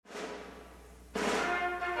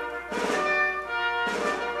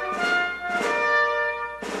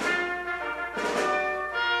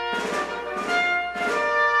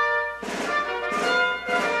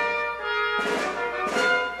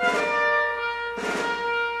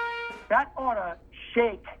that ought to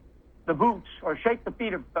shake the boots or shake the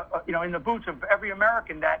feet of, in the boots of every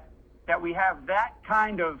American that we have that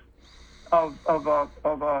kind of a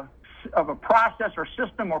process or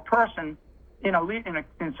system or person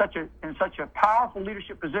in such a powerful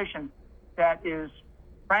leadership position that is,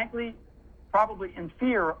 frankly, probably in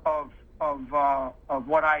fear of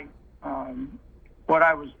what I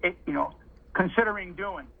was considering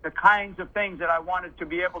doing, the kinds of things that I wanted to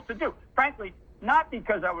be able to do. Frankly, not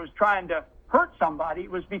because I was trying to hurt somebody,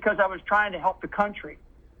 it was because I was trying to help the country.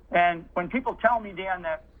 And when people tell me, Dan,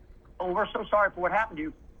 that, oh, we're so sorry for what happened to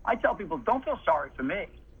you, I tell people, don't feel sorry for me.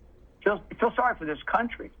 Feel sorry for this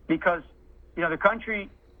country, because, the country,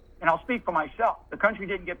 and I'll speak for myself, the country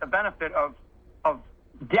didn't get the benefit of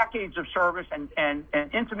decades of service and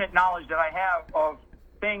intimate knowledge that I have of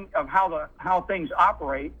how things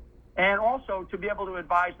operate, and also to be able to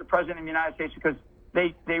advise the President of the United States, because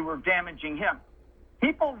they were damaging him.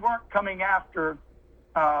 People weren't coming after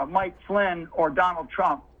Mike Flynn or Donald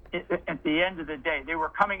Trump at the end of the day. They were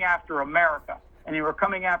coming after America, and they were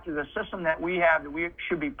coming after the system that we have, that we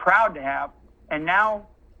should be proud to have. And now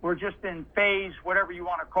we're just in phase, whatever you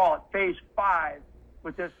want to call it, phase 5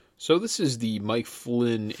 with this. So this is the Mike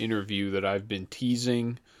Flynn interview that I've been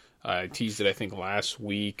teasing. I teased it, I think, last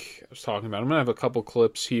week. I was talking about, I'm going to have a couple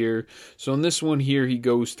clips here. So in this one here, he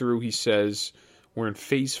goes through, he says, we're in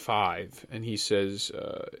phase 5, and he says,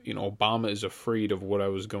 Obama is afraid of what I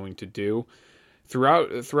was going to do.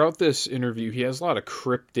 Throughout this interview, he has a lot of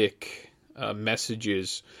cryptic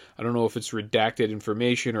messages. I don't know if it's redacted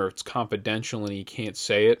information or it's confidential and he can't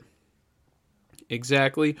say it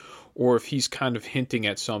exactly, or if he's kind of hinting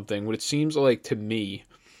at something. What it seems like to me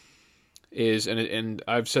is, and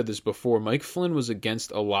I've said this before, Mike Flynn was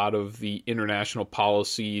against a lot of the international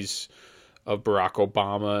policies of Barack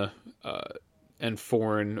Obama and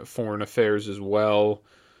foreign affairs as well,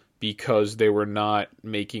 because they were not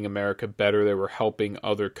making America better. They were helping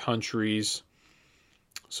other countries.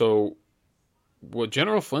 So what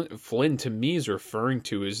General Flynn to me is referring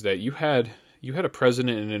to is that you had a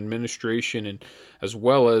president and an administration, and as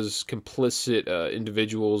well as complicit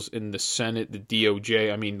individuals in the Senate, the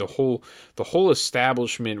DOJ. I mean, the whole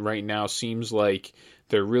establishment right now seems like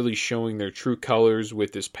they're really showing their true colors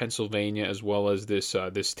with this Pennsylvania, as well as this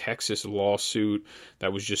Texas lawsuit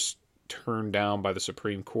that was just turned down by the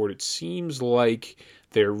Supreme Court. It seems like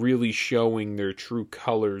they're really showing their true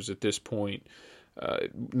colors at this point.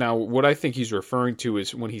 Now, what I think he's referring to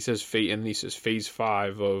is when he says phase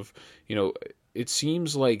 5 of, it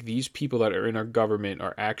seems like these people that are in our government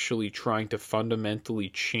are actually trying to fundamentally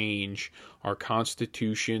change our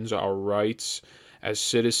constitutions, our rights as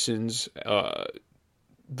citizens,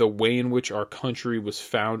 the way in which our country was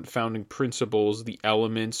founding principles, the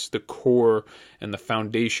elements, the core, and the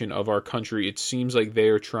foundation of our country. It seems like they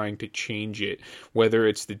are trying to change it, whether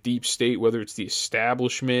it's the deep state, whether it's the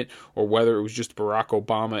establishment, or whether it was just Barack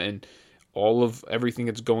Obama and everything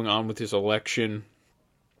that's going on with his election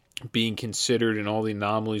being considered and all the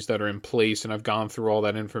anomalies that are in place. And I've gone through all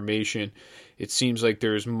that information. It seems like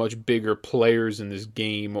there's much bigger players in this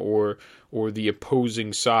game, or the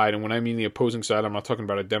opposing side. And when I mean the opposing side, I'm not talking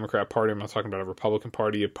about a Democrat party. I'm not talking about a Republican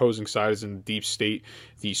party. The opposing side is in the deep state,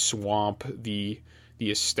 the swamp, the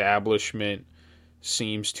establishment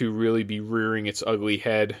seems to really be rearing its ugly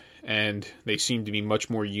head, and they seem to be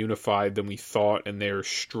much more unified than we thought, and they're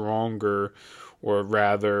stronger, or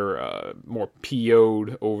rather more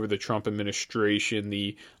PO'd over the Trump administration,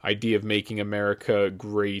 the idea of making America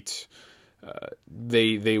great.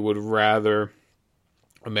 They would rather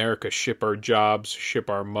America ship our jobs, ship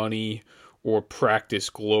our money, or practice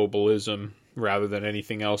globalism rather than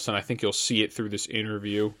anything else, and I think you'll see it through this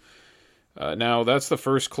interview. Now, that's the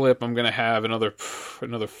first clip. I'm going to have another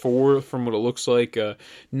 4 from what it looks like.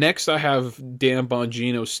 Next, I have Dan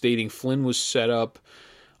Bongino stating Flynn was set up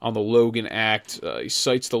on the Logan Act. He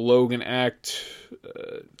cites the Logan Act.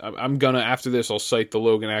 After this, I'll cite the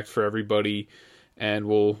Logan Act for everybody, and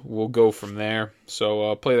we'll go from there.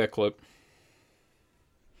 So play that clip.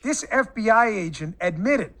 This FBI agent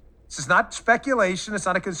admitted, this is not speculation, it's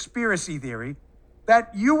not a conspiracy theory, that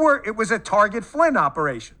it was a Target Flynn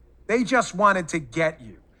operation. They just wanted to get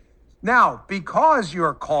you. Now, because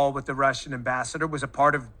your call with the Russian ambassador was a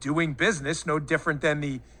part of doing business, no different than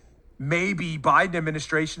the maybe Biden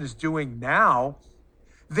administration is doing now,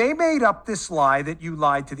 they made up this lie that you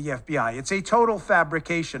lied to the FBI. It's a total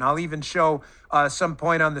fabrication. I'll even show some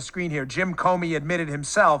point on the screen here. Jim Comey admitted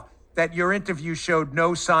himself that your interview showed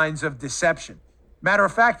no signs of deception. Matter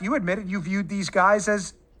of fact, you admitted you viewed these guys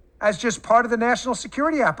as as just part of the national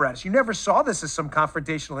security apparatus. You never saw this as some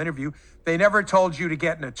confrontational interview. They never told you to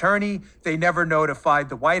get an attorney. They never notified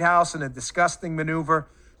the White House in a disgusting maneuver.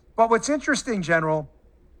 But what's interesting, General,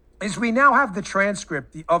 is we now have the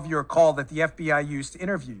transcript of your call that the FBI used to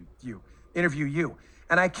interview you.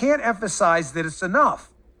 And I can't emphasize that it's enough.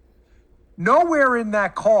 Nowhere in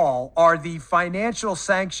that call are the financial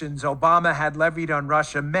sanctions Obama had levied on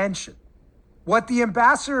Russia mentioned. What the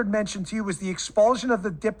ambassador had mentioned to you was the expulsion of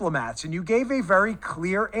the diplomats, and you gave a very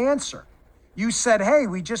clear answer. You said, hey,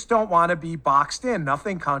 we just don't want to be boxed in,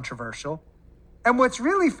 nothing controversial. And what's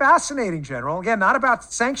really fascinating, General, again, not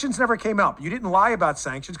about sanctions never came up. You didn't lie about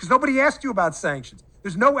sanctions because nobody asked you about sanctions.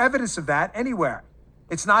 There's no evidence of that anywhere.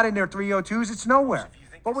 It's not in their 302s. It's nowhere.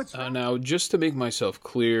 But what's now, just to make myself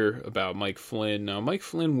clear about Mike Flynn, now Mike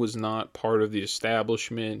Flynn was not part of the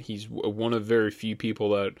establishment. He's one of very few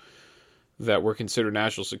people that were considered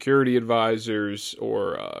national security advisors,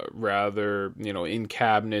 or rather, in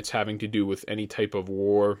cabinets having to do with any type of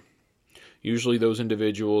war. Usually those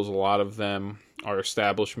individuals, a lot of them are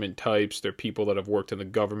establishment types. They're people that have worked in the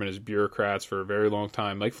government as bureaucrats for a very long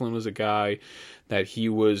time. Mike Flynn was a guy that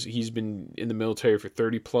he's been in the military for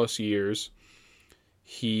 30 plus years.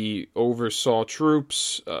 He oversaw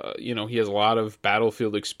troops. He has a lot of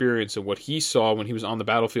battlefield experience, and what he saw when he was on the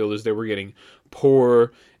battlefield is they were getting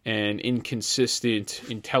poor and inconsistent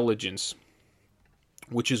intelligence,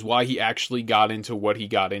 which is why he actually got into what he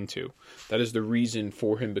got into. That is the reason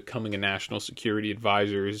for him becoming a national security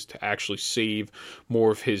advisor, is to actually save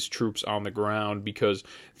more of his troops on the ground, because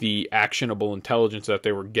the actionable intelligence that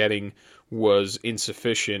they were getting was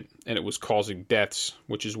insufficient and it was causing deaths,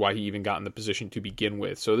 which is why he even got in the position to begin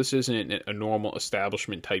with. So this isn't a normal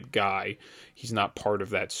establishment type guy. He's not part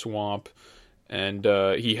of that swamp, and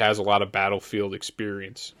he has a lot of battlefield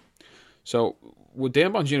experience. So what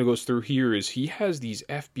Dan Bongino goes through here is he has these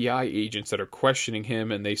FBI agents that are questioning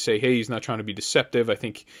him, and they say, hey, he's not trying to be deceptive. I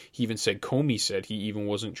think he even said, Comey said he even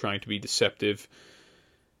wasn't trying to be deceptive.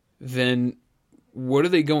 Then what are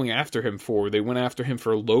they going after him for? They went after him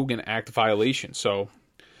for a Logan Act violation. So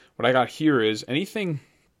what I got here is anything.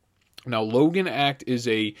 Now, Logan Act is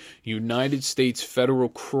a United States federal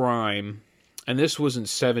crime, and this was in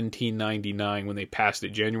 1799 when they passed it.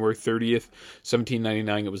 January 30th,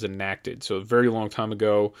 1799, it was enacted. So a very long time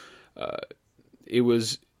ago. It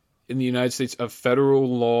was in the United States a federal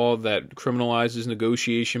law that criminalizes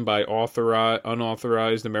negotiation by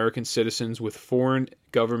unauthorized American citizens with foreign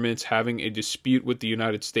governments having a dispute with the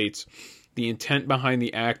United States. The intent behind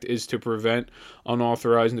the act is to prevent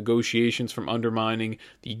unauthorized negotiations from undermining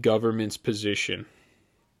the government's position.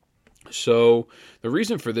 So the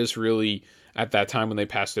reason for this really at that time when they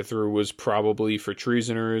passed it through was probably for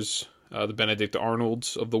treasoners, the Benedict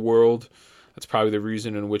Arnolds of the world. That's probably the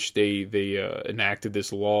reason in which they enacted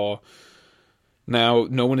this law. Now,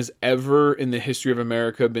 no one has ever in the history of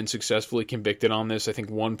America been successfully convicted on this. I think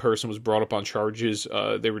one person was brought up on charges.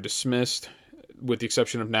 They were dismissed, with the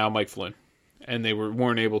exception of now Mike Flynn. And they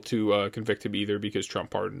weren't able to convict him either because Trump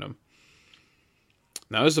pardoned him.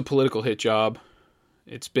 Now, this is a political hit job.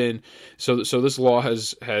 It's been so this law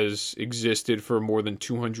has existed for more than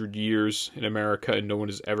 200 years in America, and no one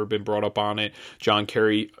has ever been brought up on it. John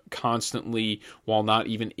Kerry constantly, while not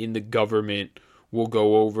even in the government, will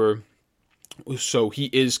go over. So he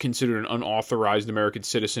is considered an unauthorized American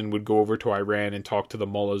citizen, would go over to Iran and talk to the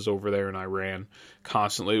mullahs over there in Iran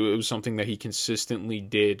constantly. It was something that he consistently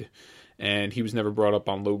did, and he was never brought up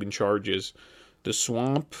on Logan charges. The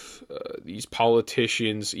swamp, these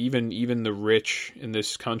politicians, even the rich in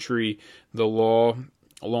this country, the law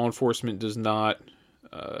enforcement does not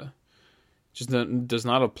does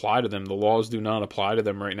not apply to them. The laws do not apply to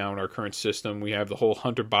them right now in our current system. We have the whole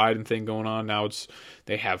Hunter Biden thing going on now.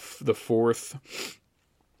 They have the fourth.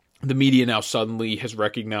 The media now suddenly has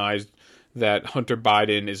recognized that Hunter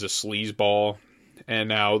Biden is a sleazeball. And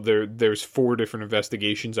now there's 4 different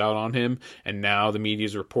investigations out on him, and now the media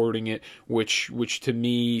is reporting it, which to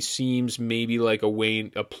me seems maybe like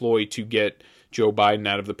a ploy to get Joe Biden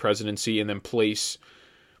out of the presidency and then place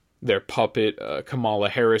their puppet Kamala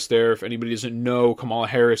Harris there. If anybody doesn't know, Kamala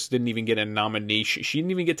Harris didn't even get a nomination. She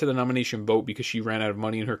didn't even get to the nomination vote because she ran out of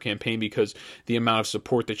money in her campaign because the amount of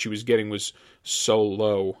support that she was getting was so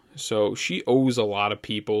low. So she owes a lot of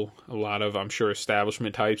people, a lot of, I'm sure,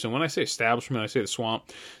 establishment types. And when I say establishment, I say the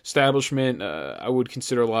swamp. Establishment, I would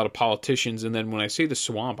consider a lot of politicians. And then when I say the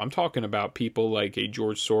swamp, I'm talking about people like a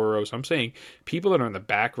George Soros. I'm saying people that are in the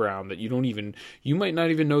background that you might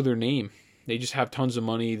not even know their name. They just have tons of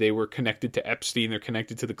money. They were connected to Epstein. They're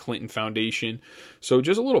connected to the Clinton Foundation. So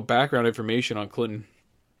just a little background information on Clinton.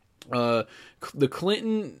 The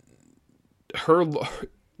Clinton,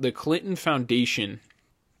 the Clinton Foundation,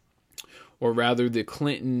 or rather the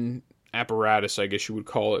Clinton apparatus, I guess you would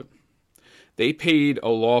call it, they paid a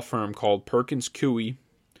law firm called Perkins Coie,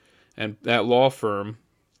 and that law firm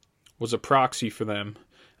was a proxy for them.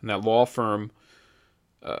 And that law firm,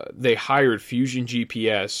 they hired Fusion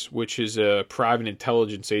GPS, which is a private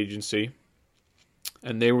intelligence agency,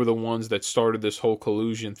 and they were the ones that started this whole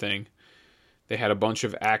collusion thing. They had a bunch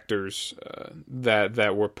of actors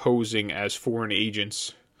that were posing as foreign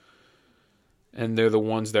agents, and they're the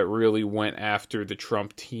ones that really went after the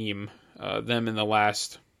Trump team, them in the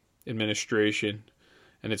last administration.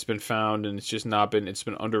 And it's been found, and it's just not been, it's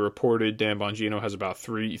been underreported. Dan Bongino has about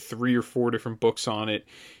three or four different books on it.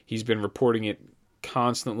 He's been reporting it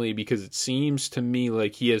constantly because it seems to me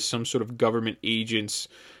like he has some sort of government agents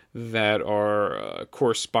that are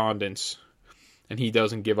correspondents, and he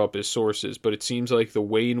doesn't give up his sources. But it seems like the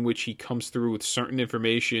way in which he comes through with certain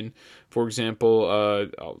information, for example,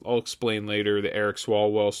 I'll explain later the Eric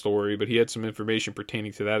Swalwell story, but he had some information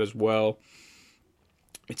pertaining to that as well.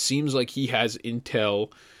 It seems like he has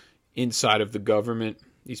intel inside of the government,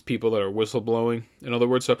 these people that are whistleblowing. In other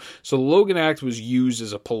words, so the Logan Act was used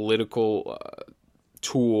as a political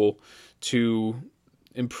tool to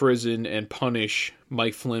imprison and punish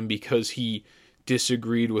Mike Flynn because he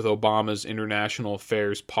disagreed with Obama's international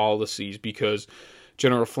affairs policies, because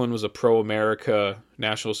General Flynn was a pro-America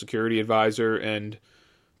national security advisor and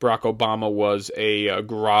Barack Obama was a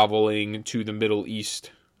groveling to the Middle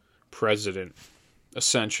East president,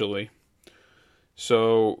 essentially.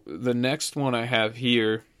 So the next one I have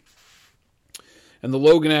here, and the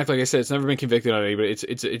Logan Act, like I said, it's never been convicted on anybody.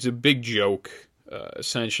 It's a big joke,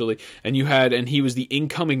 essentially. And he was the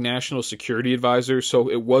incoming national security advisor,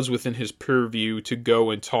 so it was within his purview to go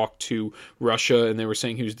and talk to Russia, and they were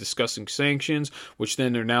saying he was discussing sanctions, which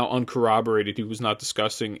then they're now uncorroborated. He was not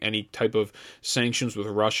discussing any type of sanctions with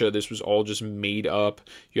Russia. This was all just made up.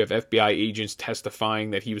 You have FBI agents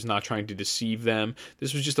testifying that he was not trying to deceive them.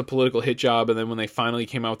 This was just a political hit job, and then when they finally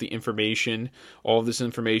came out with the information, all of this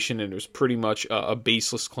information, and it was pretty much a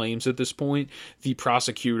baseless claims at this point, the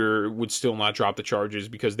prosecutor would still not drop the charges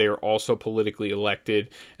because they are also politically elected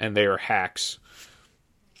and they are hacks.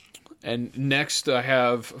 And next I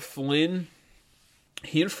have Flynn.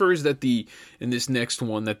 He infers that in this next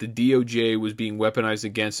one that the DOJ was being weaponized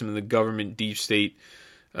against him in the government deep state.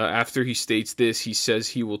 After he states this, he says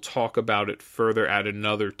he will talk about it further at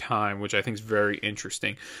another time, which I think is very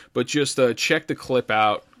interesting. But just check the clip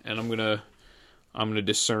out, and I'm gonna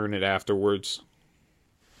discern it afterwards.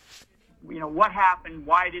 What happened?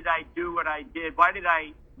 Why did I do what I did? Why did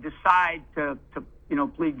I decide to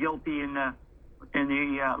plead guilty in the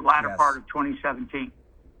latter part of 2017?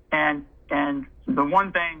 And the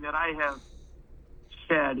one thing that I have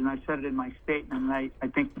said, and I said it in my statement, and I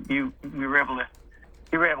think you were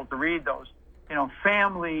able to read those.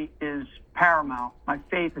 Family is paramount. My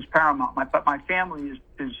faith is paramount. But my family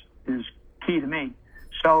is key to me.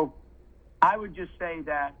 So I would just say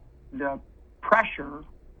that the pressure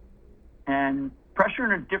in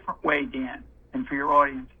a different way, Dan, and for your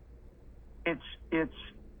audience, it's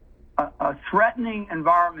a threatening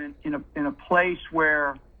environment in a place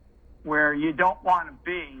where you don't want to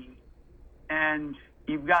be, and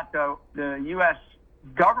you've got the U.S.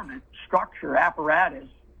 government structure apparatus,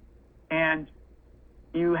 and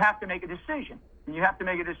you have to make a decision.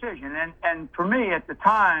 And for me at the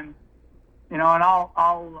time, and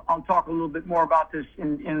I'll talk a little bit more about this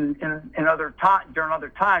in other time during other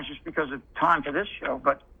times, just because of time for this show.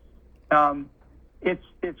 But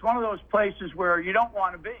it's one of those places where you don't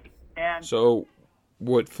want to be. And so,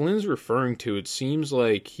 what Flynn's referring to, it seems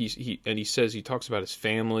like he says he talks about his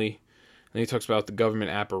family, and he talks about the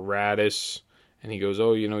government apparatus, and he goes,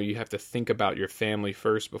 you have to think about your family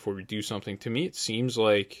first before you do something. To me, it seems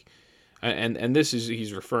like. And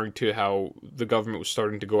he's referring to how the government was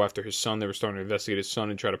starting to go after his son. They were starting to investigate his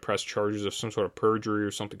son and try to press charges of some sort of perjury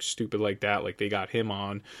or something stupid like that, like they got him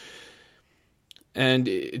on. And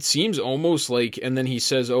it seems almost like, and then he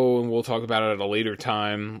says, and we'll talk about it at a later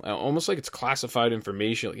time, almost like it's classified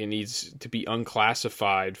information, like it needs to be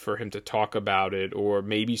unclassified for him to talk about it, or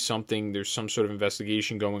maybe there's some sort of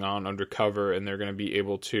investigation going on undercover, and they're going to be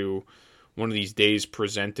able to, one of these days,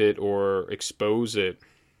 present it or expose it.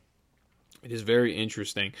 It is very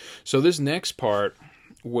interesting. So this next part,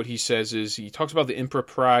 what he says is he talks about the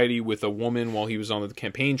impropriety with a woman while he was on the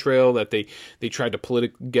campaign trail, that they tried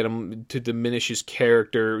to get him to diminish his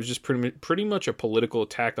character. It was just pretty much a political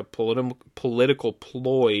attack, a political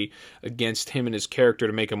ploy against him and his character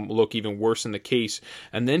to make him look even worse in the case.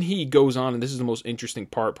 And then he goes on, and this is the most interesting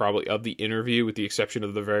part probably of the interview, with the exception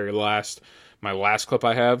of the very last my last clip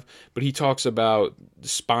I have, but he talks about the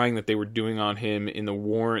spying that they were doing on him in the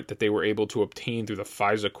warrant that they were able to obtain through the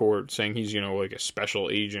FISA court, saying he's, like a special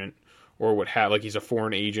agent or like he's a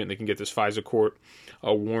foreign agent. They can get this FISA court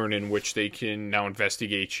a warrant in which they can now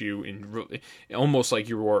investigate you in almost like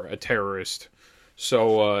you were a terrorist.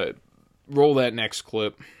 So roll that next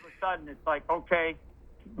clip. All of a sudden, it's like, okay,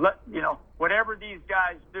 whatever these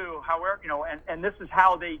guys do, however, and this is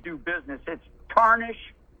how they do business. It's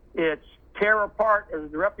tarnish, it's tear apart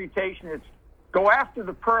the reputation, it's go after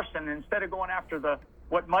the person instead of going after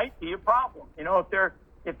what might be a problem.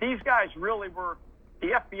 If these guys really were, the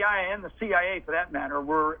FBI and the CIA for that matter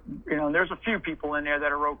were, there's a few people in there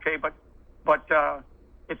that are okay, but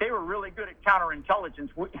if they were really good at counterintelligence,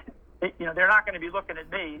 they're not going to be looking at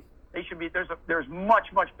me. They should be. There's much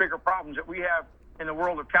bigger problems that we have in the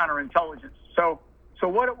world of counterintelligence. So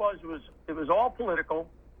what it was all political.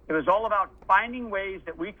 It was all about finding ways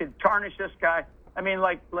that we could tarnish this guy. I mean,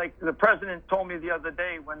 like the president told me the other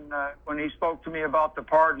day when he spoke to me about the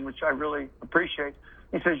pardon, which I really appreciate.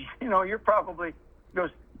 He says, you're probably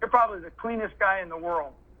the cleanest guy in the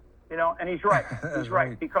world, and he's right. He's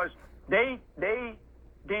right, because they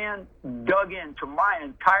Dan dug into my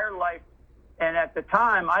entire life. And at the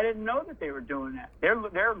time, I didn't know that they were doing that. They're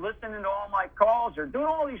listening to all my calls. They're doing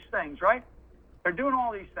all these things, right? They're doing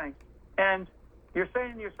all these things. And you're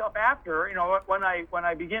saying to yourself after, when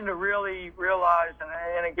I begin to really realize,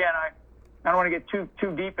 and again, I don't want to get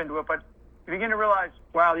too deep into it, but you begin to realize,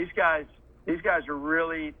 wow, these guys are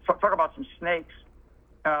really, talk about some snakes.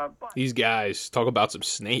 These guys talk about some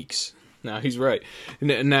snakes. No, he's right.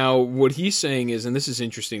 Now, what he's saying is, and this is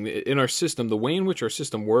interesting, in our system, the way in which our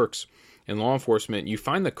system works in law enforcement, you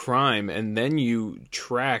find the crime and then you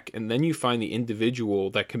track and then you find the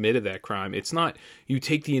individual that committed that crime. It's not you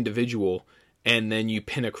take the individual and then you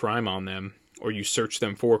pin a crime on them or you search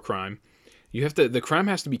them for crime. The crime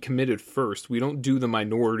has to be committed first. We don't do the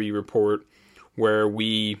minority report where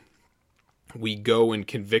we go and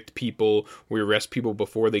convict people, we arrest people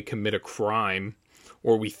before they commit a crime,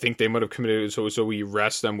 or we think they might have committed it, so we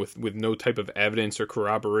arrest them with no type of evidence or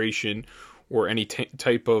corroboration or any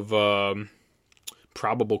type of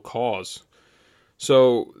probable cause.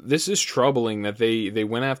 So this is troubling that they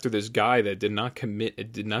went after this guy that did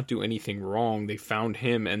not do anything wrong. They found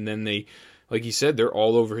him, and then they, like he said, they're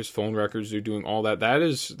all over his phone records. They're doing all that. That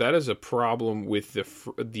is a problem with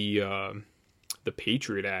the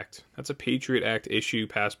Patriot Act. That's a Patriot Act issue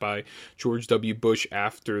passed by George W. Bush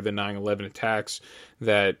after the 9/11 attacks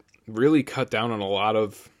that really cut down on a lot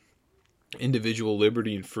of individual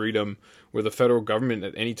liberty and freedom, where the federal government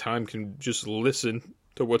at any time can just listen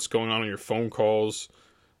to what's going on your phone calls.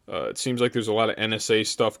 It seems like there's a lot of NSA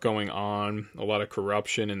stuff going on, a lot of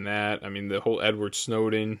corruption in that. I mean, the whole Edward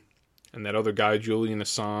Snowden and that other guy, Julian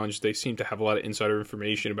Assange, they seem to have a lot of insider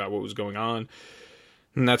information about what was going on.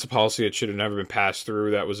 And that's a policy that should have never been passed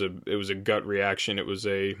through. It was a gut reaction. It was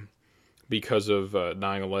because of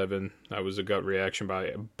 9/11. That was a gut reaction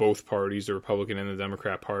by both parties, the Republican and the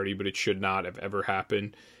Democrat Party, but it should not have ever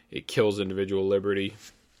happened. It kills individual liberty.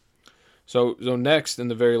 So next, in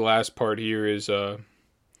the very last part here, is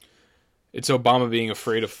it's Obama being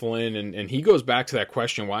afraid of Flynn, and he goes back to that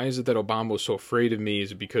question: why is it that Obama was so afraid of me?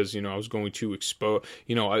 Is it because I was going to expose?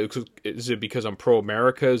 Is it because I'm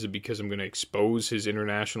pro-America? Is it because I'm going to expose his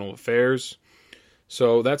international affairs?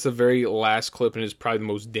 So that's the very last clip, and it's probably the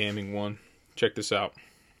most damning one. Check this out.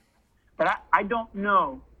 But I don't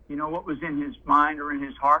know, what was in his mind or in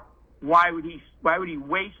his heart. Why would he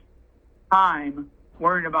waste time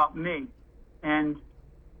worrying about me? And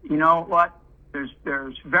you know what?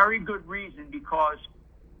 There's very good reason, because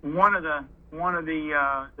one of the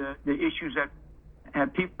issues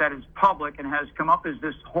that is public and has come up is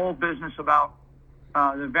this whole business about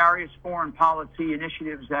the various foreign policy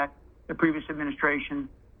initiatives that the previous administration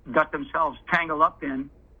got themselves tangled up in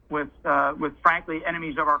with frankly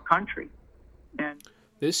enemies of our country. And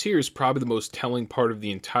this here is probably the most telling part of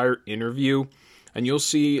the entire interview, and you'll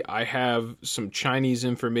see I have some Chinese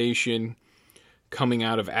information coming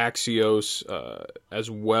out of Axios,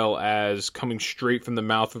 as well as coming straight from the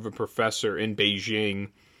mouth of a professor in Beijing,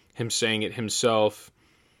 him saying it himself.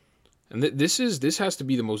 And this has to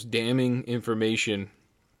be the most damning information.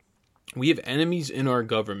 We have enemies in our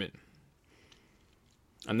government.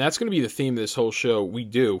 And that's going to be the theme of this whole show. We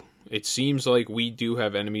do. It seems like we do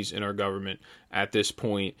have enemies in our government at this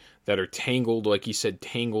point that are tangled, like he said,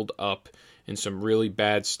 tangled up in some really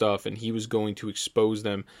bad stuff, and he was going to expose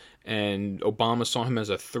them. And Obama saw him as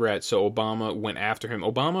a threat, so Obama went after him.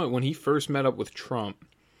 Obama, when he first met up with Trump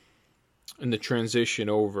in the transition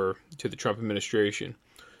over to the Trump administration,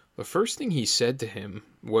 The first thing he said to him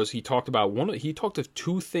was he talked of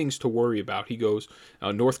two things to worry about. He goes,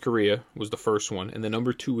 North Korea was the first one, and the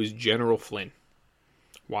number two is General Flynn.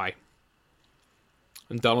 Why?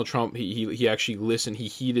 And Donald Trump, he actually listened. He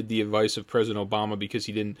heeded the advice of President Obama because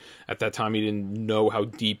at that time he didn't know how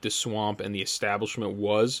deep the swamp and the establishment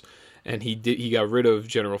was. And he got rid of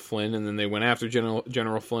General Flynn, and then they went after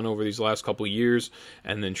General Flynn over these last couple of years.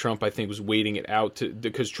 And then Trump, I think, was waiting it out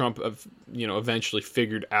because Trump, eventually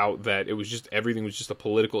figured out that everything was just a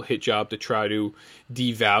political hit job to try to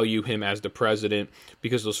devalue him as the president.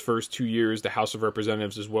 Because those first 2 years, the House of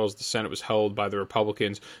Representatives as well as the Senate was held by the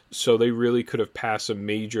Republicans, so they really could have passed some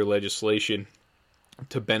major legislation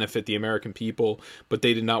to benefit the American people, but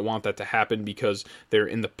they did not want that to happen because they're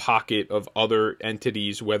in the pocket of other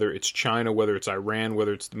entities, whether it's China, whether it's Iran,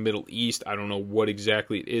 whether it's the Middle East. I don't know what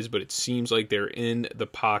exactly it is, but it seems like they're in the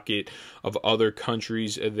pocket of other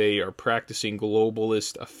countries. They are practicing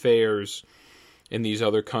globalist affairs in these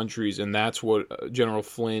other countries, and that's what General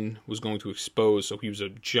Flynn was going to expose. So he was a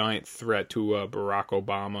giant threat to Barack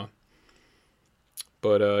Obama.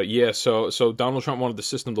 But, so Donald Trump wanted the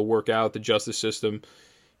system to work out, the justice system.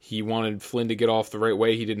 He wanted Flynn to get off the right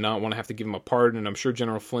way. He did not want to have to give him a pardon, and I'm sure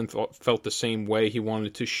General Flynn felt the same way. He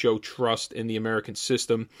wanted to show trust in the American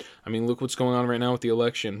system. I mean, look what's going on right now with the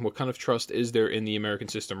election. What kind of trust is there in the American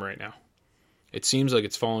system right now? It seems like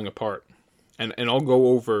it's falling apart. And I'll go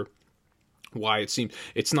over why it seems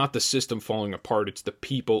it's not the system falling apart, it's the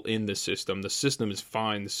people in the system. The system is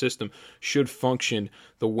fine. The system should function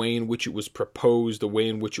the way in which it was proposed, the way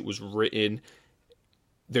in which it was written.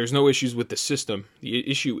 There's no issues with the system.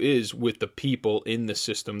 The issue is with the people in the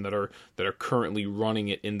system that are currently running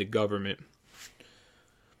it in the government.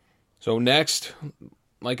 So next,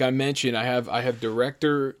 like I mentioned, I have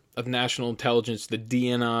Director of National Intelligence, the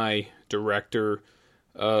DNI Director,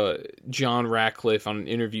 John Ratcliffe, on an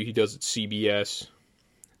interview he does at CBS.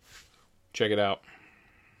 Check it out.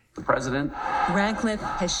 The president. Ratcliffe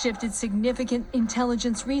has shifted significant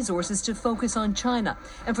intelligence resources to focus on China,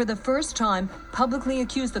 and for the first time publicly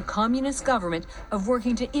accused the communist government of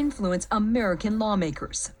working to influence American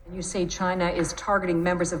lawmakers. You say China is targeting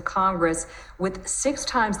members of Congress with 6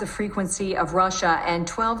 times the frequency of Russia and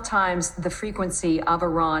 12 times the frequency of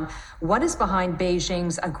Iran. What is behind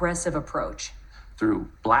Beijing's aggressive approach? Through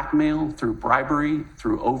blackmail, through bribery,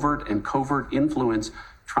 through overt and covert influence,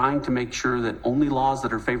 trying to make sure that only laws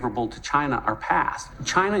that are favorable to China are passed.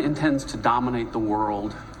 China intends to dominate the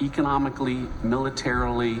world economically,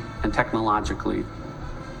 militarily, and technologically.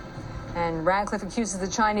 And Ratcliffe accuses the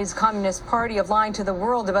Chinese Communist Party of lying to the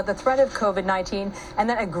world about the threat of COVID-19 and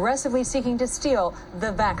then aggressively seeking to steal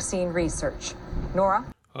the vaccine research. Nora?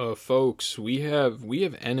 Folks, we have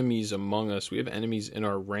enemies among us. We have enemies in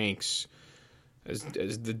our ranks. As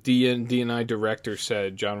the DNI director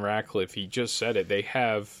said, John Ratcliffe, he just said it. They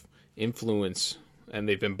have influence, and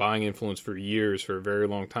they've been buying influence for years, for a very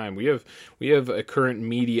long time. We have a current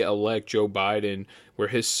media elect, Joe Biden, where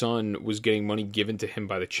his son was getting money given to him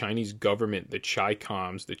by the Chinese government, the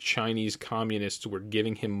Chi-Coms, the Chinese communists were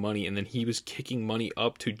giving him money, and then he was kicking money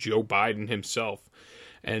up to Joe Biden himself.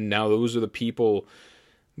 And now those are the people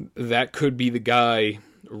that could be the guy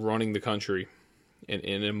running the country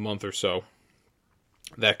in a month or so.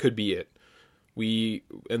 That could be it.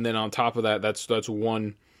 And then on top of that, that's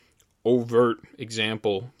one overt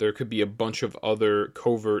example. There could be a bunch of other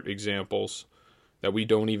covert examples that we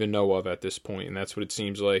don't even know of at this point, and that's what it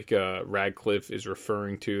seems like Radcliffe is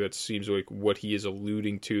referring to. That seems like what he is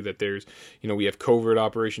alluding to. That there's, we have covert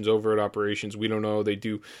operations, overt operations. We don't know. They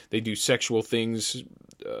do sexual things.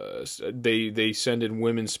 They send in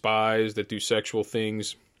women spies that do sexual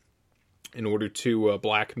things in order to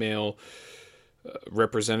blackmail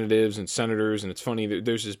representatives and senators. And it's funny,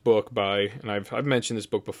 there's this book and I've mentioned this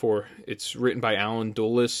book before. It's written by Alan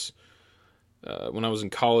Dulles. When I was in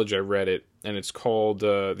college, I read it, and it's called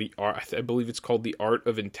I believe it's called The Art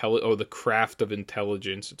of The Craft of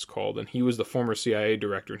Intelligence. It's called, and he was the former CIA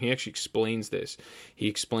director, and he actually explains this. He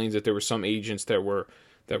explains that there were some agents that were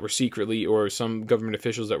secretly, or some government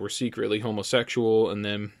officials that were secretly homosexual, and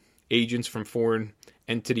then agents from foreign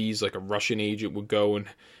entities, like a Russian agent, would go and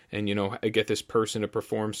get this person to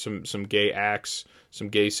perform some gay acts, some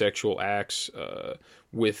gay sexual acts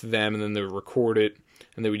with them, and then they would record it,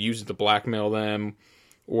 and they would use it to blackmail them,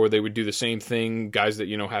 or they would do the same thing, guys that,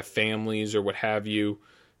 have families or what have you,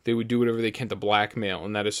 they would do whatever they can to blackmail,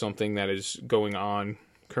 and that is something that is going on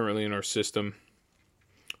currently in our system,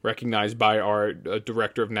 recognized by our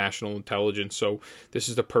Director of National Intelligence. So this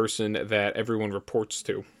is the person that everyone reports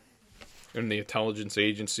to in the intelligence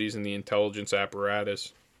agencies and the intelligence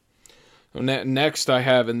apparatus. Next I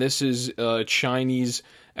have, and this is Chinese,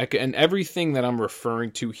 and everything that I'm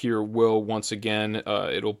referring to here will, once again,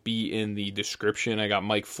 it'll be in the description. I got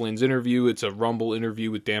Mike Flynn's interview. It's a Rumble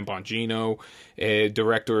interview with Dan Bongino, a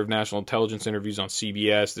director of national intelligence interviews on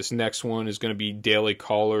CBS. This next one is going to be Daily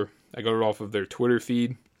Caller. I got it off of their Twitter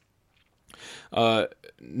feed.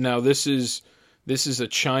 Now this is a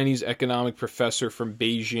Chinese economic professor from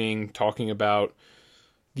Beijing talking about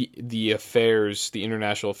the affairs, the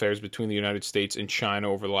international affairs between the United States and China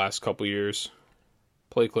over the last couple years.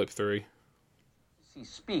 Play clip 3.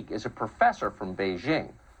 Speak is a professor from Beijing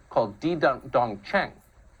called Di Dongcheng.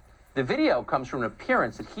 The video comes from an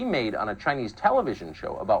appearance that he made on a Chinese television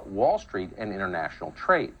show about Wall Street and international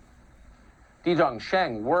trade. Di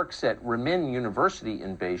Dongcheng works at Renmin University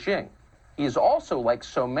in Beijing. He is also, like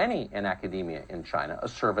so many in academia in China, a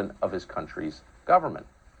servant of his country's government.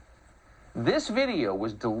 This video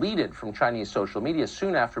was deleted from Chinese social media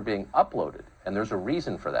soon after being uploaded, and there's a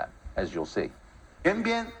reason for that, as you'll see. 前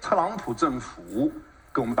边特朗普政府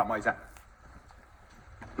跟我们打贸易战，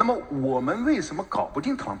那么我们为什么搞不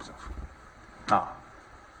定特朗普政府？啊，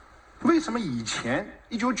为什么以前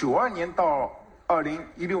1992年到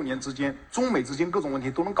2016年之间，中美之间各种问题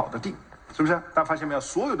都能搞得定？是不是？大家发现没有？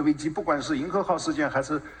所有的危机，不管是银河号事件，还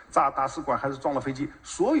是炸大使馆，还是撞了飞机，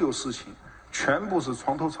所有事情全部是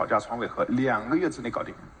床头吵架床尾和，2个月之内搞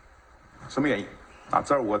定。什么原因？啊，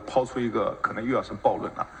这儿我抛出一个可能又要是暴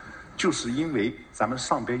论了，就是因为咱们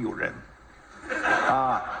上边有人，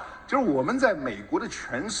啊，就是我们在美国的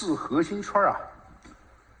权势核心圈啊，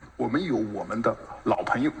我们有我们的老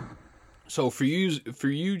朋友。So for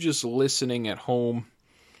you just listening at home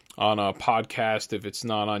on a podcast, if it's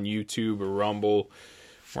not on YouTube or Rumble,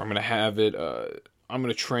 where I'm going to have it, I'm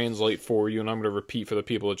going to translate for you, and I'm going to repeat for the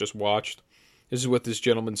people that just watched. This is what this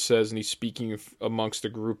gentleman says, and he's speaking amongst a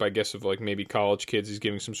group, I guess, of like maybe college kids. He's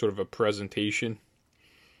giving some sort of a presentation.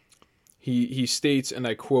 He states, and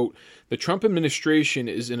I quote, "The Trump administration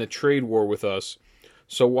is in a trade war with us,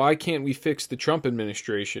 so why can't we fix the Trump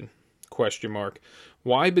administration? Question mark.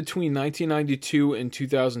 Why between 1992 and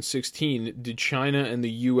 2016 did China and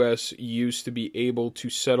the U.S. used to be able to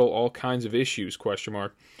settle all kinds of issues? Question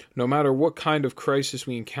mark. No matter what kind of crisis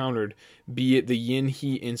we encountered, be it the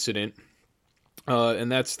Yin-He incident."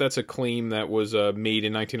 And that's a claim that was made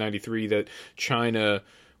in 1993 that China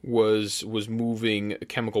was moving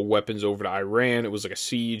chemical weapons over to Iran. It was like a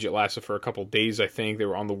siege. It lasted for a couple days, I think. They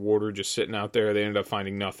were on the water just sitting out there. They ended up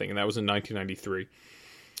finding nothing, and that was in 1993.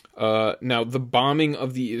 Now, the bombing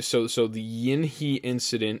of the Yin-He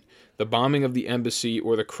incident, the bombing of the embassy,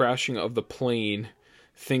 or the crashing of the plane,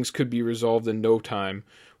 things could be resolved in no time.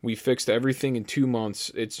 We fixed everything in 2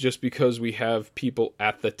 months. It's just because we have people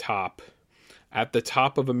at the top. At the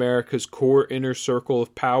top of America's core inner circle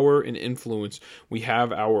of power and influence, we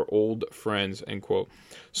have our old friends, end quote.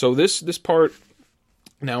 So this part,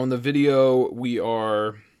 now in the video, we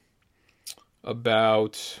are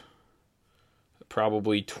about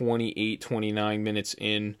probably 28, 29 minutes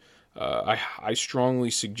in. I strongly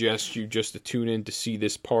suggest you just to tune in to see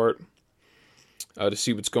this part, to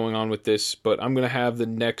see what's going on with this. But I'm going to have the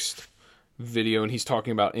next video, and he's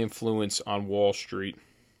talking about influence on Wall Street.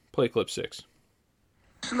 Play clip 6.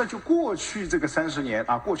 是呢，就过去这个30年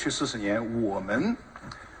啊，过去40年，我们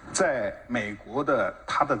在美国的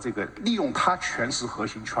它的这个利用它权势核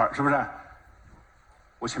心圈，是不是？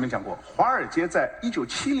我前面讲过，华尔街在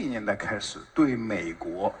1970年代开始对美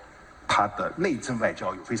国它的内政外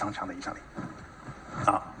交有非常强的影响力，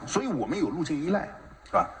啊，所以我们有路径依赖，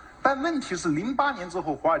是吧？但问题是08年之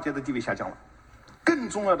后，华尔街的地位下降了，更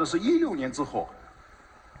重要的是16年之后，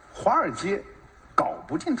华尔街搞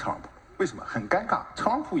不定特朗普。为什么？很尴尬。特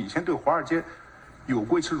朗普以前对华尔街有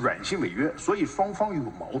过一次软性违约，所以双方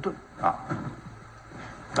有矛盾啊。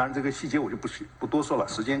当然，这个细节我就不多说了，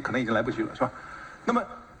时间可能已经来不及了，是吧？那么，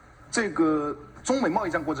这个中美贸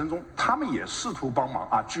易战过程中，他们也试图帮忙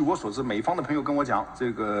啊。据我所知，美方的朋友跟我讲，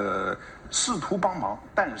这个试图帮忙，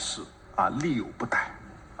但是啊，力有不逮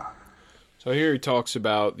啊。So here he talks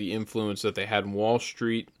about the influence that they had in Wall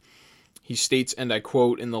Street. He states, and I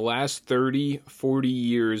quote, "In the last 30, 40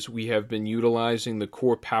 years, we have been utilizing the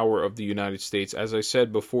core power of the United States. As I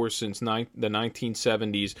said before, since the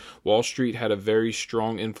 1970s, Wall Street had a very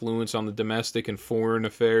strong influence on the domestic and foreign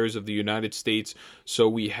affairs of the United States, so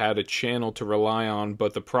we had a channel to rely on.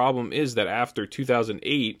 But the problem is that after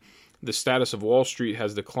 2008, the status of Wall Street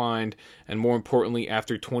has declined, and more importantly,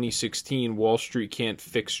 after 2016, Wall Street can't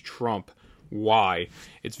fix Trump. Why?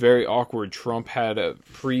 It's very awkward. Trump had a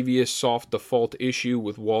previous soft default issue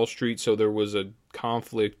with Wall Street, so there was a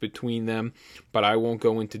conflict between them, but I won't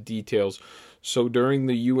go into details. So during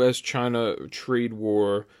the U.S.-China trade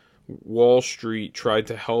war, Wall Street tried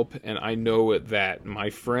to help, and I know that my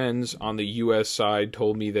friends on the U.S. side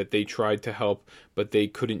told me that they tried to help, but they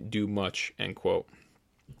couldn't do much, end quote.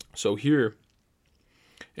 So here,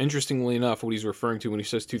 interestingly enough, what he's referring to when he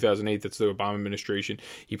says 2008, that's the Obama administration,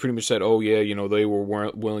 he pretty much said, oh yeah, they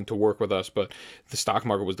were willing to work with us, but the stock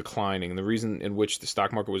market was declining. And the reason in which the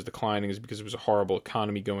stock market was declining is because there was a horrible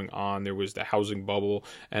economy going on. There was the housing bubble,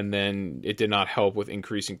 and then it did not help with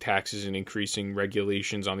increasing taxes and increasing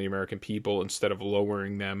regulations on the American people instead of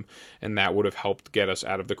lowering them, and that would have helped get us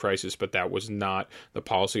out of the crisis, but that was not the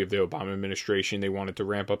policy of the Obama administration. They wanted to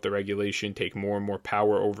ramp up the regulation, take more and more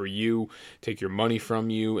power over you, take your money from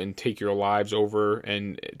you, and take your lives over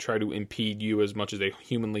and try to impede you as much as they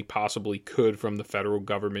humanly possibly could from the federal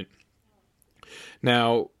government.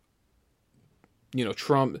 Now,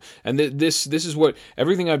 Trump, and this is what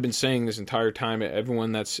everything I've been saying this entire time.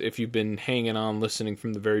 Everyone if you've been hanging on, listening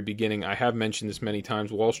from the very beginning, I have mentioned this many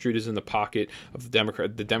times. Wall Street is in the pocket of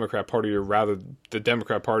the Democrat Party, or rather, the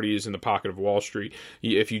Democrat Party is in the pocket of Wall Street.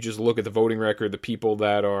 If you just look at the voting record, the people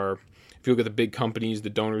that are, if you look at the big companies, the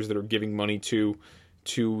donors that are giving money to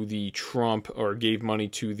the Trump, or gave money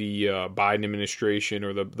to the Biden administration,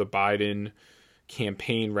 or the Biden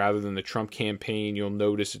campaign rather than the Trump campaign, you'll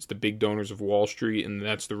notice it's the big donors of Wall Street, and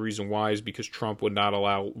that's the reason why, is because Trump would not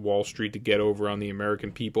allow Wall Street to get over on the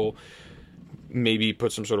American people. Maybe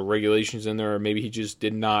put some sort of regulations in there, or maybe he just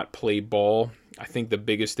did not play ball. I think the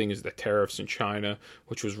biggest thing is the tariffs in China,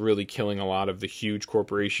 which was really killing a lot of the huge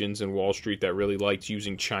corporations in Wall Street that really liked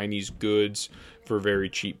using Chinese goods for very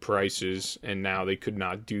cheap prices, and now they could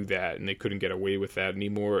not do that, and they couldn't get away with that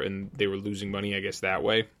anymore, and they were losing money, I guess, that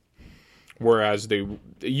way. Whereas they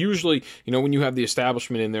usually, when you have the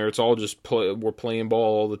establishment in there, it's all just we're playing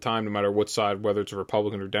ball all the time, no matter what side, whether it's a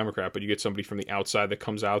Republican or Democrat. But you get somebody from the outside that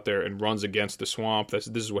comes out there and runs against the swamp. This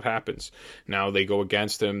is what happens. Now they go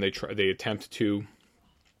against him. They attempt to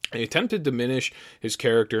diminish his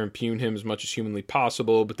character, impugn him as much as humanly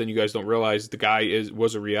possible. But then you guys don't realize the guy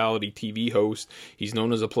was a reality TV host. He's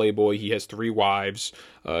known as a playboy. He has 3 wives.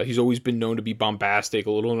 He's always been known to be bombastic,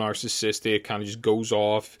 a little narcissistic, kind of just goes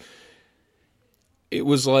off. It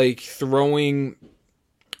was like throwing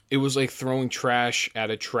trash at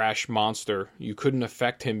a trash monster. You couldn't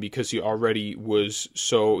affect him because he had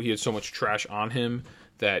so much trash on him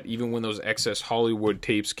that even when those excess Hollywood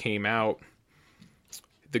tapes came out,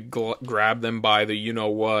 the grab them by the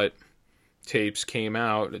you-know-what tapes came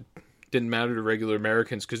out, it didn't matter to regular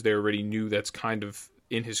Americans because they already knew that's kind of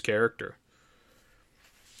in his character.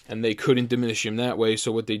 And they couldn't diminish him that way,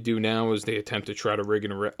 so what they do now is they attempt to try to rig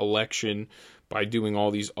an election by doing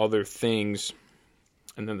all these other things.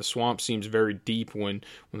 And then the swamp seems very deep when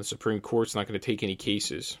the Supreme Court's not going to take any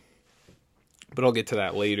cases. But I'll get to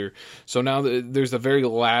that later. So now there's the very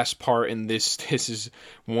last part in this. This is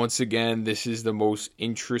the most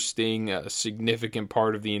interesting, significant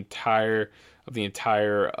part of the entire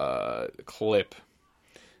clip.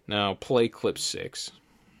 Now play clip 6.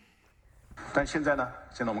 但现在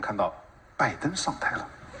我们看到拜登上台了，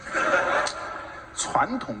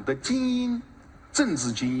传统的精英、政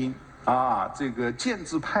治精英这个建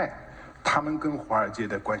制派，他们跟华尔街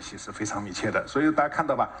的关系是非常密切的。所以大家看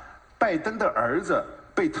到吧，拜登的儿子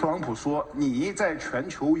被特朗普说你在全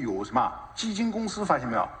球有什么基金公司，发现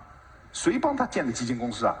没有？谁帮他建的基金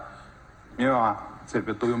公司啊？明白吗？这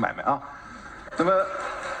个都有买卖啊。那么，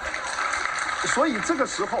所以这个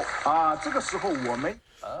时候我们。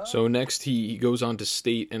So next he goes on to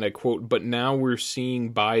state, and I quote, "But now we're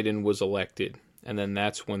seeing Biden was elected." And then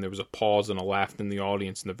that's when there was a pause and a laugh in the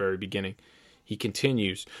audience in the very beginning. He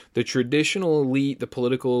continues, "The traditional elite, the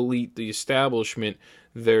political elite, the establishment,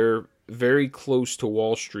 they're very close to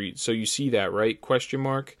Wall Street." So you see that, right? Question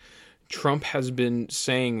mark. Trump has been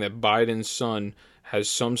saying that Biden's son has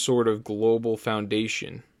some sort of global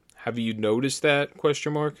foundation. Have you noticed that?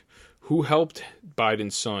 Question mark. Who helped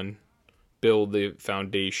Biden's son build the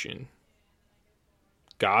foundation?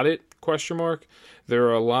 Got it? Question mark. There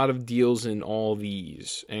are a lot of deals in all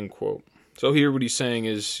these, end quote. So here what he's saying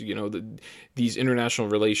is, these international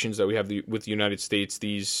relations that we have with the United States,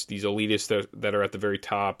 these elitists that are at the very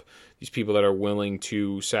top, these people that are willing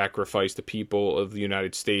to sacrifice the people of the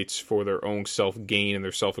United States for their own self-gain and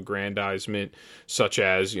their self-aggrandizement, such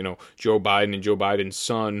as, Joe Biden and Joe Biden's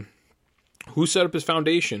son. Who set up his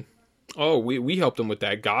foundation? Oh, we helped him with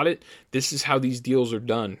that. Got it? This is how these deals are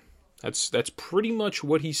done. That's pretty much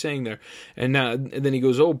what he's saying there. And then he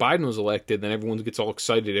goes, oh, Biden was elected. Then everyone gets all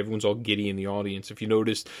excited. Everyone's all giddy in the audience. If you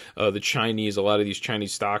noticed, a lot of these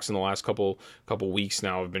Chinese stocks in the last couple weeks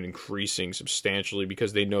now have been increasing substantially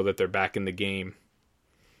because they know that they're back in the game.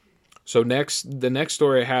 So the next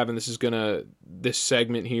story I have, and this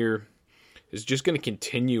segment here is just gonna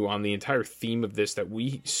continue on the entire theme of this, that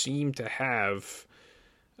we seem to have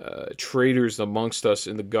traitors amongst us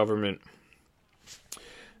in the government.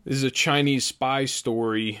 This is a Chinese spy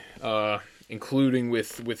story, including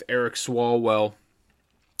with Eric Swalwell.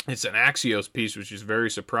 It's an Axios piece, which is very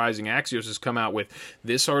surprising. Axios has come out with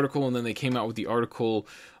this article, and then they came out with the article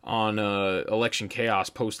on election chaos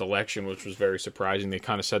post-election, which was very surprising. They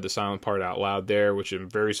kind of said the silent part out loud there, which I'm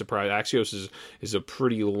very surprised. Axios is a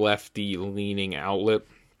pretty lefty-leaning outlet.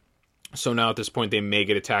 So now at this point, they may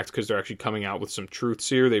get attacked because they're actually coming out with some truths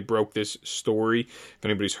here. They broke this story. If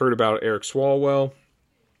anybody's heard about Eric Swalwell,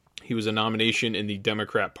 he was a nomination in the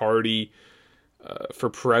Democrat Party for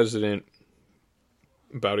president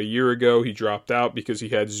about a year ago. He dropped out because he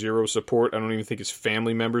had zero support. I don't even think his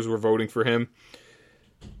family members were voting for him.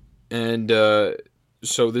 And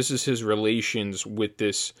so this is his relations with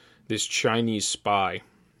this Chinese spy.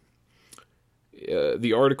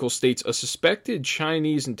 The article states, a suspected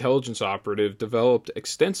Chinese intelligence operative developed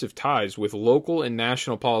extensive ties with local and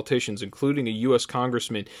national politicians, including a U.S.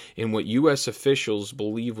 congressman, in what U.S. officials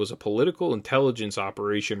believe was a political intelligence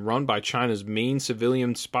operation run by China's main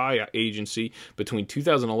civilian spy agency between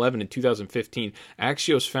 2011 and 2015.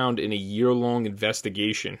 Axios found in a year-long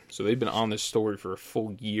investigation. So they've been on this story for a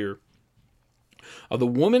full year. The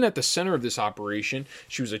woman at the center of this operation,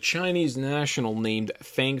 she was a Chinese national named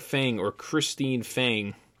Fang or Christine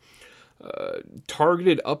Fang,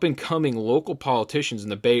 targeted up-and-coming local politicians in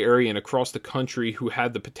the Bay Area and across the country who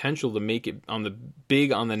had the potential to make it on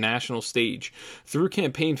the national stage. Through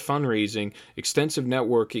campaign fundraising, extensive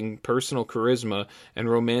networking, personal charisma, and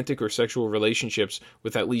romantic or sexual relationships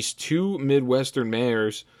with at least 2 Midwestern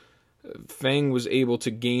mayors, Fang was able to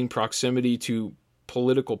gain proximity to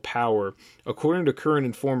political power, according to current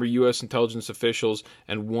and former U.S. intelligence officials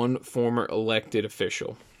and one former elected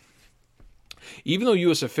official. Even though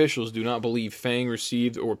U.S. officials do not believe Fang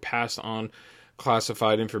received or passed on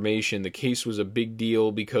classified information, the case was a big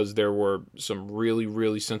deal because there were some really,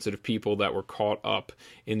 really sensitive people that were caught up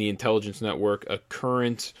in the intelligence network, a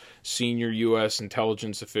current senior U.S.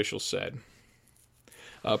 intelligence official said.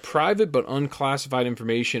 Private but unclassified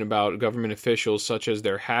information about government officials, such as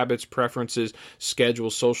their habits, preferences,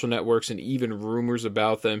 schedules, social networks, and even rumors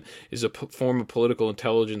about them, is a form of political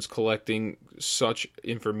intelligence. Collecting such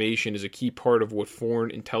information is a key part of what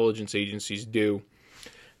foreign intelligence agencies do.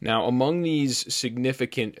 Now, among these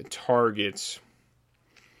significant targets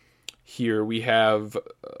here, we have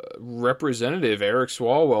Representative Eric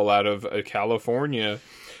Swalwell out of California.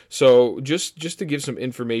 So just to give some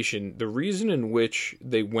information, the reason in which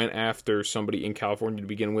they went after somebody in California to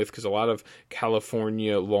begin with, because a lot of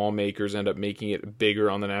California lawmakers end up making it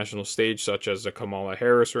bigger on the national stage, such as the Kamala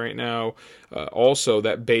Harris right now. Also,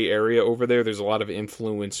 that Bay Area over there, there's a lot of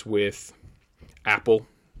influence with Apple.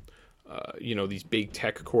 These big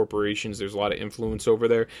tech corporations, there's a lot of influence over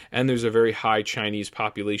there. And there's a very high Chinese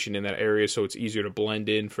population in that area, so it's easier to blend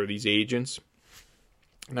in for these agents.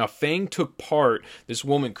 Now, this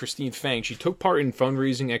woman, Christine Fang, she took part in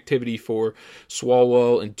fundraising activity for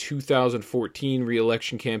Swalwell in 2014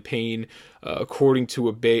 re-election campaign. According to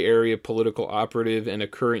a Bay Area political operative and a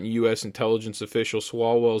current U.S. intelligence official,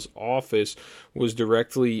 Swalwell's office was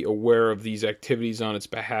directly aware of these activities on its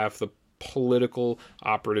behalf. The political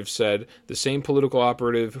operative said the same political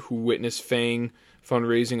operative who witnessed Fang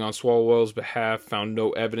fundraising on Swalwell's behalf found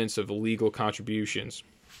no evidence of illegal contributions.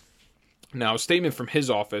 Now, a statement from his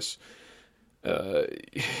office, and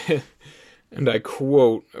I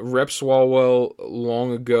quote, Rep. Swalwell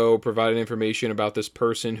long ago provided information about this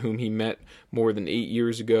person whom he met more than 8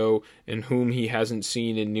 years ago and whom he hasn't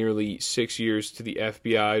seen in nearly 6 years to the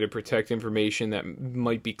FBI to protect information that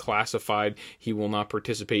might be classified. He will not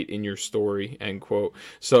participate in your story, end quote.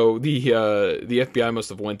 So the FBI must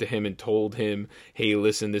have went to him and told him, hey,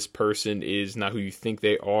 listen, this person is not who you think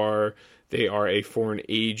they are. They are a foreign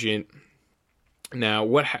agent. Now,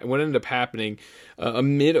 what ended up happening,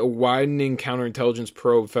 amid a widening counterintelligence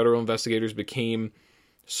probe, federal investigators became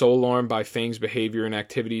so alarmed by Fang's behavior and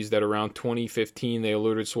activities that around 2015 they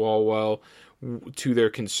alerted Swalwell to their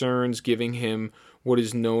concerns, giving him what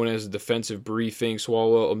is known as a defensive briefing.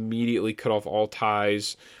 Swalwell immediately cut off all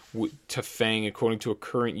ties to Fang, according to a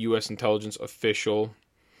current U.S. intelligence official,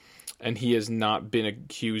 and he has not been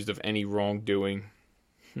accused of any wrongdoing.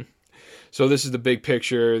 So this is the big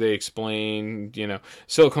picture. They explain,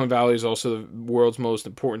 Silicon Valley is also the world's most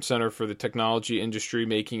important center for the technology industry,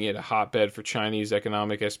 making it a hotbed for Chinese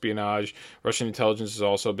economic espionage. Russian intelligence has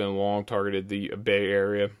also been long targeted the Bay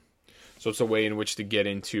Area. So it's a way in which to get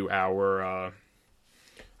into our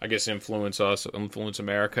I guess, influence us, influence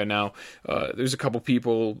America. Now, there's a couple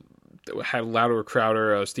people that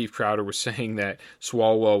had Steve Crowder was saying that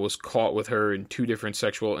Swalwell was caught with her in 2 different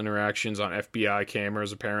sexual interactions on FBI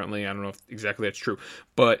cameras, apparently. I don't know if exactly that's true.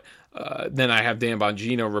 But then I have Dan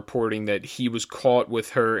Bongino reporting that he was caught with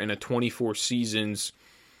her in a 24 Seasons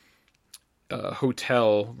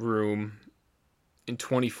hotel room in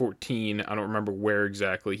 2014. I don't remember where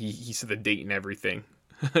exactly. He said the date and everything.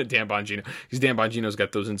 Dan Bongino, because Dan Bongino's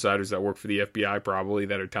got those insiders that work for the FBI probably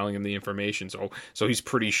that are telling him the information, so he's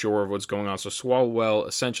pretty sure of what's going on. So Swalwell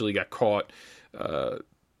essentially got caught,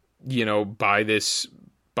 by this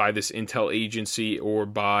intel agency, or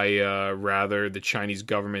by rather the Chinese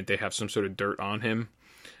government. They have some sort of dirt on him.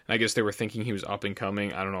 And I guess they were thinking he was up and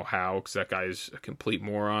coming. I don't know how, because that guy is a complete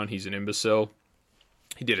moron. He's an imbecile.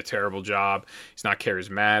 He did a terrible job. He's not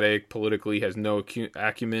charismatic. Politically, has no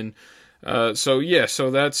acumen. So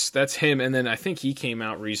that's him. And then I think he came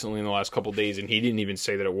out recently in the last couple of days, and he didn't even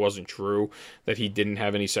say that it wasn't true, that he didn't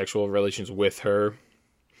have any sexual relations with her.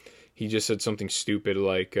 He just said something stupid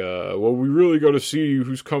like, well, we really got to see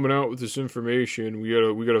who's coming out with this information. We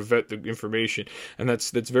got to vet the information. And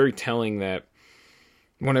that's very telling that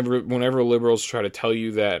whenever liberals try to tell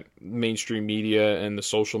you that mainstream media and the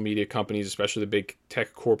social media companies, especially the big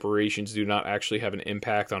tech corporations, do not actually have an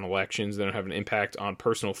impact on elections, they don't have an impact on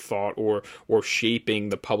personal thought or shaping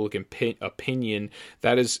the public opinion,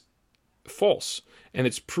 that is false. And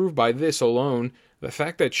it's proved by this alone, the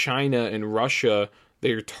fact that China and Russia,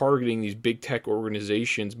 they are targeting these big tech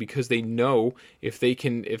organizations because they know if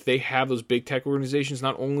they have those big tech organizations,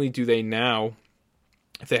 not only do they now,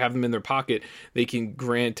 if they have them in their pocket, they can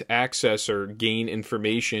grant access or gain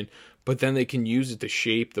information, but then they can use it to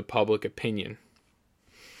shape the public opinion.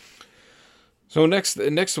 So next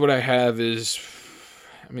what I have is,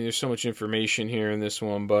 there's so much information here in this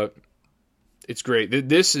one, but it's great.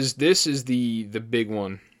 This is the big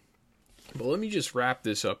one. But let me just wrap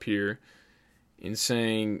this up here in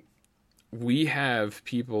saying we have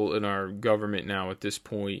people in our government now at this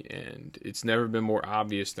point, and it's never been more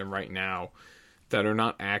obvious than right now, that are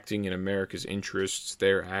not acting in America's interests.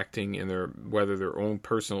 They're acting in whether their own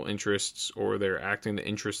personal interests, or they're acting the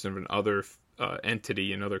interests of another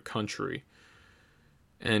entity, another country.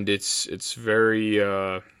 And it's very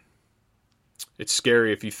it's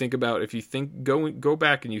scary if you go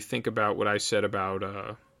back and you think about what I said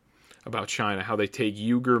about China, how they take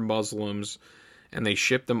Uyghur Muslims and they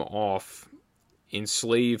ship them off in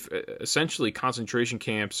essentially concentration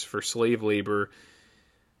camps for slave labor,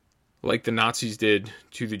 like the Nazis did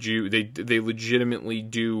to the Jew. They legitimately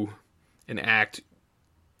do an act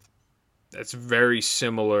that's very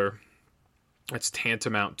similar. That's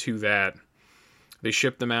tantamount to that. They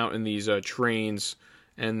ship them out in these trains,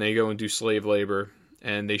 and they go and do slave labor,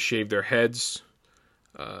 and they shave their heads.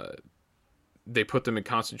 They put them in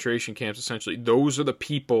concentration camps, essentially. Those are the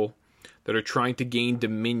people that are trying to gain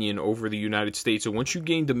dominion over the United States. So once you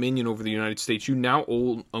gain dominion over the United States, you now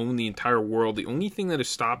own the entire world. The only thing that is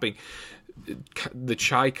stopping the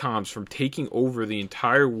Chi-Coms from taking over the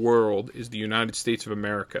entire world is the United States of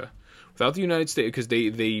America. Without the United States, because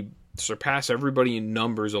they surpass everybody in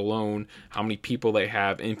numbers alone, how many people they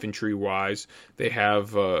have infantry-wise. They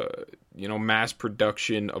have mass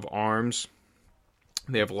production of arms.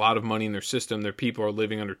 They have a lot of money in their system. Their people are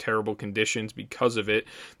living under terrible conditions because of it.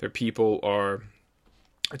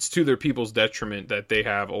 It's to their people's detriment that they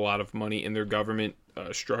have a lot of money in their government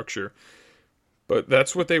structure. But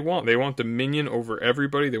that's what they want. They want dominion over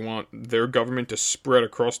everybody. They want their government to spread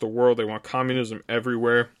across the world. They want communism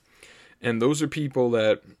everywhere. And those are people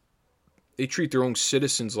that they treat their own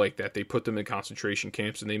citizens like that. They put them in concentration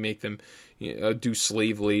camps and they make them do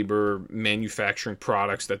slave labor, manufacturing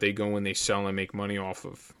products that they go and they sell and make money off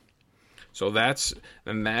of. So that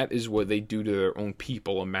is what they do to their own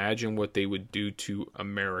people. Imagine what they would do to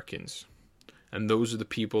Americans. And those are the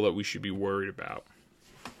people that we should be worried about.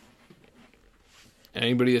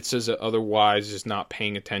 Anybody that says that otherwise is not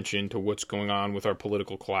paying attention to what's going on with our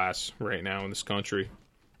political class right now in this country.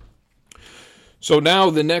 So now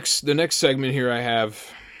the next segment here I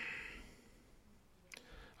have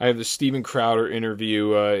the Steven Crowder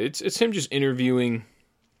interview. It's him just interviewing.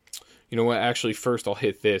 You know what? Actually, first I'll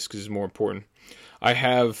hit this because it's more important. I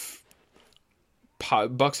have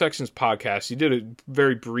Buck Sexton's podcast. He did a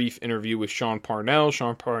very brief interview with Sean Parnell.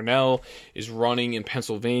 Sean Parnell is running in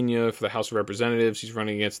Pennsylvania for the House of Representatives. He's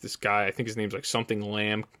running against this guy. I think his name's like something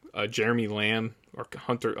Lamb, Jeremy Lamb or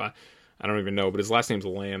Hunter. I don't even know, but his last name's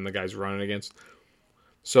Lamb. The guy's running against.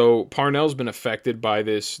 So Parnell's been affected by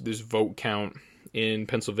this vote count in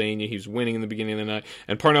Pennsylvania. He was winning in the beginning of the night.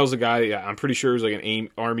 And Parnell's a guy, I'm pretty sure, is like an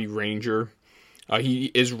Army Ranger. He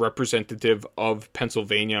is representative of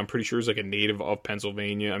Pennsylvania. I'm pretty sure he's like a native of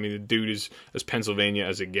Pennsylvania. I mean, the dude is as Pennsylvania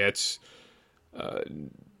as it gets.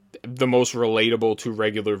 The most relatable to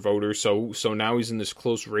regular voters. So now he's in this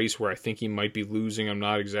close race where I think he might be losing. I'm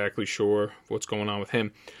not exactly sure what's going on with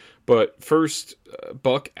him. But first,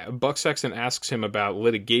 Buck Sexton asks him about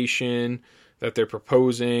litigation that they're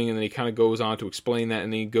proposing, and then he kind of goes on to explain that,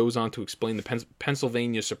 and then he goes on to explain the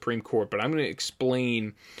Pennsylvania Supreme Court. But I'm going to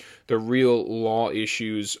explain the real law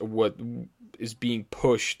issues, what is being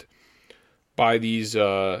pushed by these,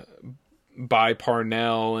 by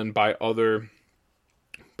Parnell and by other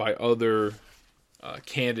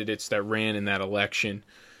candidates that ran in that election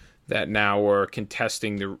that now are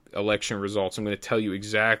contesting the election results. I'm going to tell you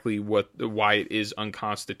exactly why it is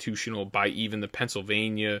unconstitutional by even the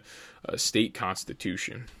Pennsylvania state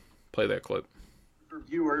constitution. Play that clip. For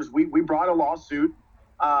viewers, we brought a lawsuit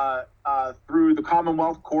through the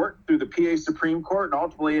Commonwealth Court, through the PA Supreme Court, and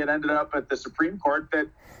ultimately it ended up at the Supreme Court that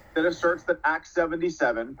asserts that Act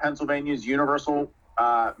 77, Pennsylvania's universal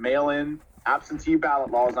mail-in absentee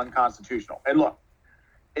ballot law, is unconstitutional. And look,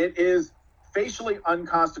 it is facially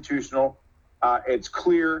unconstitutional. It's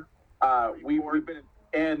clear. We've been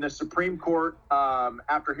in the Supreme Court,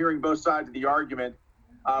 after hearing both sides of the argument,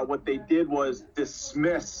 what they did was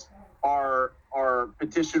dismiss our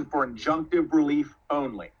petition for injunctive relief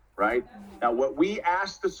only, right? Now, what we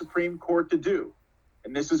asked the Supreme Court to do,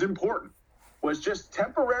 and this is important, was just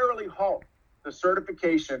temporarily halt the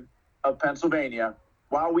certification of Pennsylvania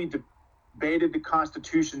while we debated the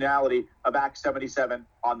constitutionality of Act 77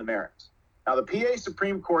 on the merits. Now, the PA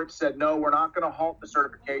Supreme Court said, no, we're not going to halt the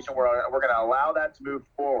certification. We're going to allow that to move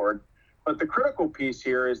forward. But the critical piece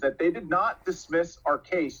here is that they did not dismiss our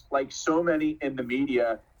case like so many in the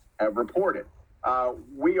media have reported.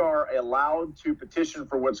 We are allowed to petition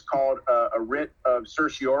for what's called a writ of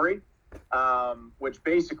certiorari, which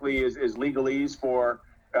basically is legalese for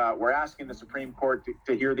we're asking the Supreme Court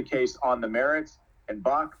to hear the case on the merits. And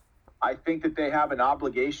Buck, I think that they have an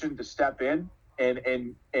obligation to step in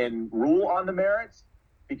and rule on the merits,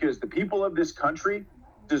 because the people of this country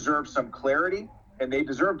deserve some clarity, and they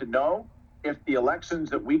deserve to know if the elections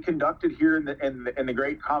that we conducted here in the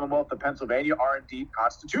great Commonwealth of Pennsylvania are indeed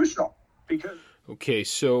constitutional. Because okay,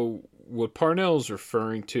 so what Parnell's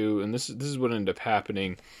referring to, and this is what ended up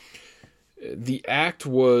happening. The act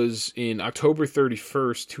was in October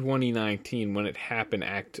 31st, 2019, when it happened,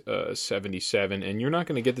 Act 77, and you're not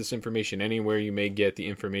going to get this information anywhere. You may get the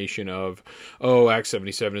information of, Act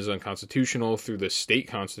 77 is unconstitutional through the state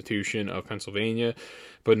constitution of Pennsylvania,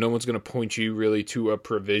 but no one's going to point you really to a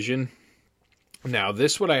provision. Now,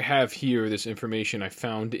 what I have here, this information I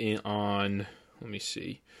found let me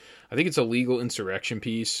see, I think it's a legal insurrection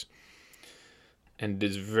piece, and it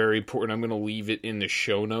is very important. I'm going to leave it in the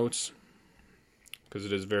show notes, because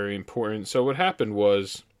it is very important. So what happened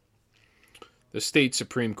was the state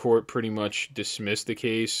Supreme Court pretty much dismissed the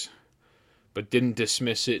case, but didn't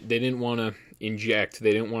dismiss it. They didn't want to inject.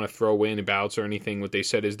 They didn't want to throw away any ballots or anything. What they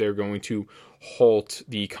said is they're going to halt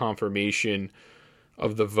the confirmation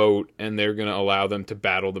of the vote, and they're going to allow them to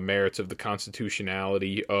battle the merits of the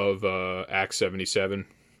constitutionality of Act 77,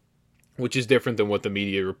 which is different than what the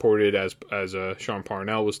media reported as Sean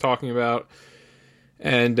Parnell was talking about.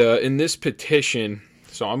 And in this petition,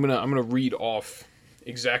 so I'm gonna read off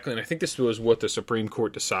exactly, and I think this was what the Supreme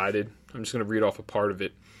Court decided. I'm just gonna read off a part of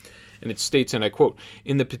it, and it states, and I quote: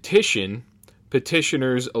 "In the petition,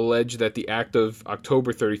 petitioners allege that the act of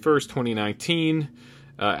October 31st, 2019,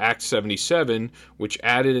 Act 77, which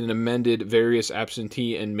added and amended various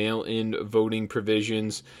absentee and mail-in voting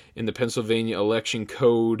provisions in the Pennsylvania Election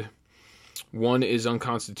Code, one is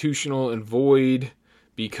unconstitutional and void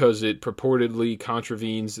because it purportedly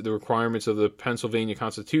contravenes the requirements of the Pennsylvania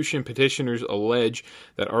Constitution. Petitioners allege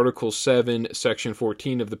that Article 7, Section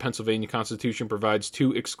 14 of the Pennsylvania Constitution provides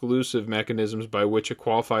two exclusive mechanisms by which a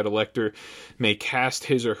qualified elector may cast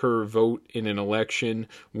his or her vote in an election,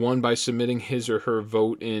 one by submitting his or her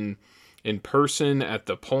vote in person at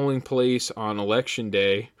the polling place on Election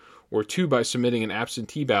Day, or two by submitting an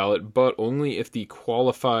absentee ballot, but only if the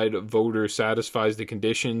qualified voter satisfies the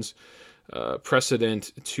conditions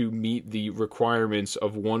precedent to meet the requirements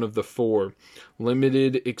of one of the four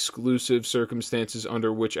limited exclusive circumstances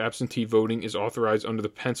under which absentee voting is authorized under the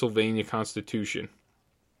Pennsylvania Constitution.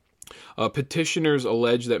 Petitioners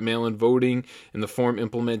allege that mail-in voting in the form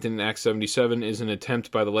implemented in Act 77 is an attempt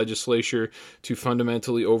by the legislature to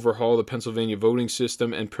fundamentally overhaul the Pennsylvania voting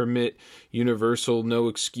system and permit universal,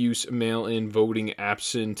 no-excuse mail-in voting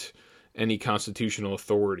absent any constitutional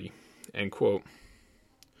authority." End quote.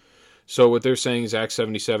 So what they're saying is Act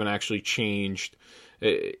 77 actually changed.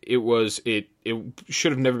 It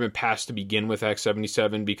should have never been passed to begin with, Act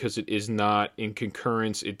 77, because it is not in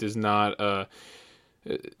concurrence. It does not,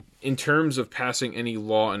 in terms of passing any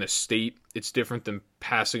law in a state, it's different than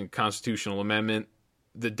passing a constitutional amendment.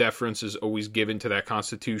 The deference is always given to that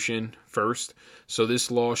Constitution first. So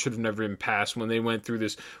this law should have never been passed. When they went through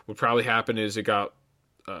this, what probably happened is it got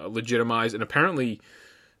legitimized, and apparently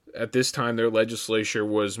at this time their legislature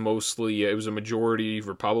was mostly, it was a majority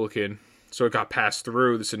Republican, so it got passed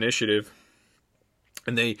through, this initiative.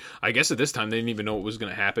 And I guess at this time they didn't even know what was going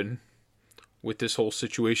to happen with this whole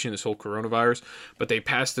situation, this whole coronavirus, but they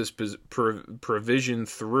passed this provision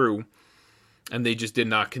through, and they just did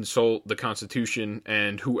not consult the Constitution.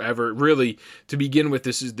 And whoever, really, to begin with,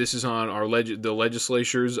 this is on the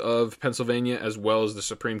legislatures of Pennsylvania as well as the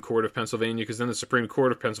Supreme Court of Pennsylvania, because then the Supreme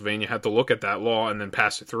Court of Pennsylvania had to look at that law and then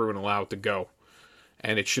pass it through and allow it to go,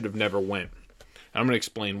 and it should have never went. I'm going to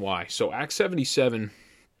explain why. So Act 77,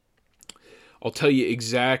 I'll tell you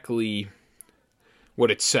exactly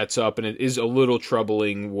what it sets up, and it is a little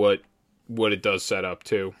troubling what it does set up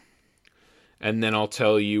too. And then I'll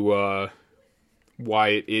tell you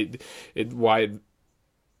why it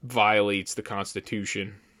violates the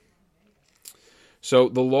Constitution. So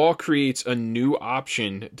the law creates a new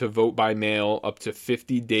option to vote by mail up to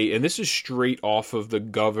 50 days, and this is straight off of the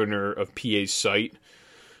governor of PA's site.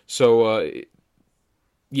 So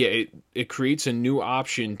it creates a new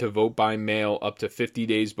option to vote by mail up to 50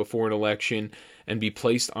 days before an election and be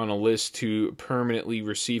placed on a list to permanently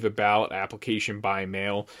receive a ballot application by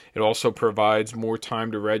mail. It also provides more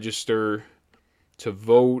time to register to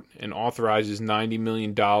vote and authorizes $90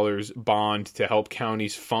 million bond to help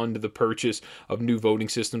counties fund the purchase of new voting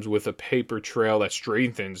systems with a paper trail that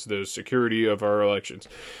strengthens the security of our elections.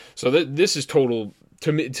 So this is total.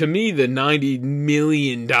 To me, the $90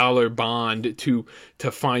 million bond to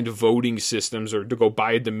find voting systems or to go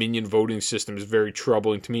buy a Dominion voting system is very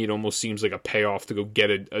troubling. To me, it almost seems like a payoff to go get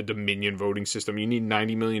a Dominion voting system. You need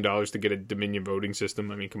 $90 million to get a Dominion voting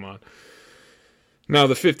system. I mean, come on. Now,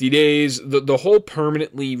 the 50 days, the whole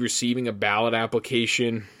permanently receiving a ballot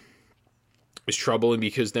application is troubling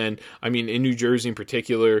because then, I mean, in New Jersey in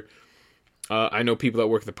particular, I know people that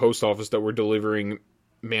work at the post office that were delivering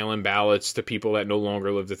mail-in ballots to people that no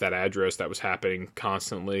longer lived at that address. That was happening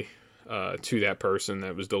constantly to that person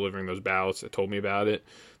that was delivering those ballots that told me about it.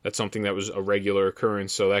 That's something that was a regular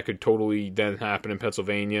occurrence, so that could totally then happen in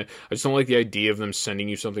Pennsylvania. I just don't like the idea of them sending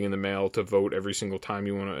you something in the mail to vote every single time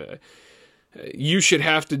you want to. You should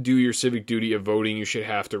have to do your civic duty of voting. You should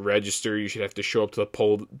have to register. You should have to show up to the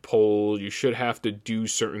poll. You should have to do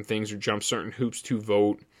certain things or jump certain hoops to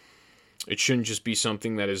vote. It shouldn't just be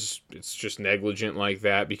something it's just negligent like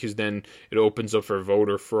that, because then it opens up for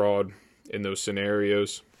voter fraud in those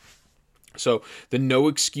scenarios. So the no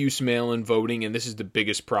excuse mail-in voting, and this is the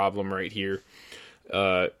biggest problem right here,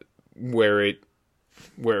 where it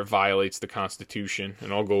violates the Constitution,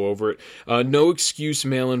 and I'll go over it. No excuse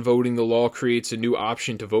mail-in voting. The law creates a new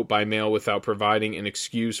option to vote by mail without providing an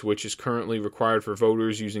excuse, which is currently required for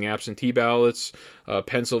voters using absentee ballots.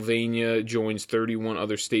 Pennsylvania joins 31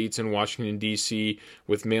 other states and Washington, D.C.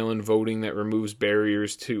 with mail-in voting that removes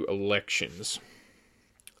barriers to elections.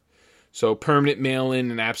 So permanent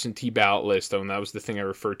mail-in and absentee ballot list, and that was the thing I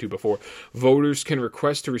referred to before. Voters can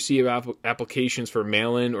request to receive applications for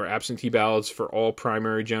mail-in or absentee ballots for all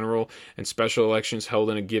primary, general, and special elections held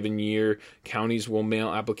in a given year. Counties will mail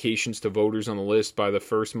applications to voters on the list by the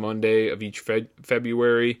first Monday of each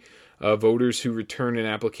February. Voters who return an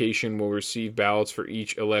application will receive ballots for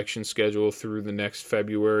each election schedule through the next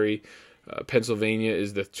February. Pennsylvania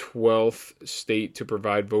is the 12th state to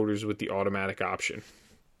provide voters with the automatic option.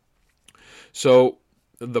 So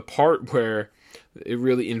the part where it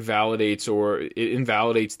really invalidates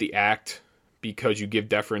the act because you give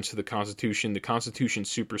deference to the Constitution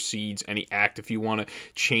supersedes any act. If you want to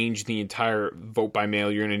change the entire vote by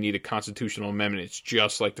mail, you're going to need a constitutional amendment. It's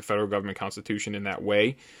just like the federal government constitution in that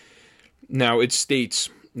way. Now it states,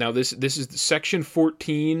 this is Section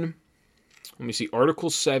 14, let me see, Article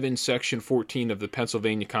 7, Section 14 of the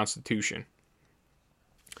Pennsylvania Constitution.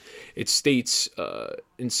 It states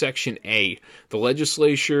in Section A, the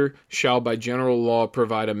legislature shall by general law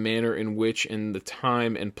provide a manner in which and the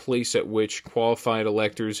time and place at which qualified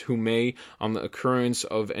electors who may, on the occurrence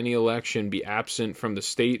of any election, be absent from the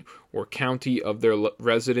state or county of their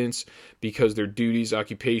residence because their duties,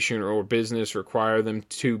 occupation, or business require them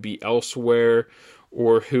to be elsewhere,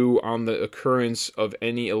 or who, on the occurrence of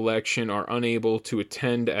any election, are unable to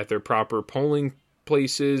attend at their proper polling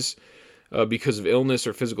places, because of illness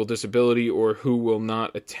or physical disability, or who will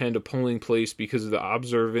not attend a polling place because of the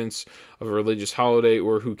observance of a religious holiday,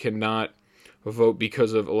 or who cannot vote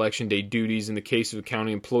because of election day duties. In the case of a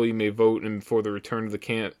county employee, may vote and for the return of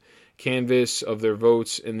the canvass of their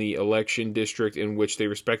votes in the election district in which they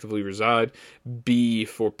respectively reside. B,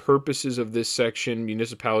 for purposes of this section,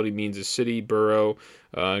 municipality means a city, borough,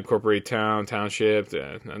 incorporated town, township,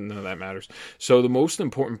 none of that matters. So the most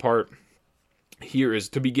important part here is,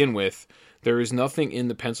 to begin with, there is nothing in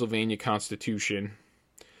the Pennsylvania Constitution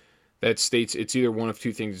that states it's either one of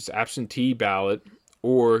two things. It's absentee ballot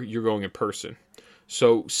or you're going in person.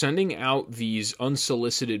 So sending out these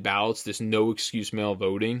unsolicited ballots, this no excuse mail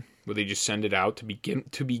voting, where they just send it out to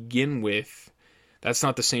begin with, that's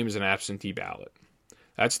not the same as an absentee ballot.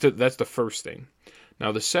 That's the first thing.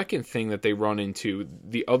 Now the second thing that they run into,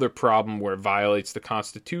 the other problem where it violates the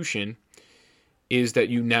Constitution, is that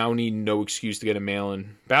you now need no excuse to get a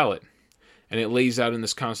mail-in ballot. And it lays out in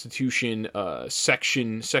this Constitution,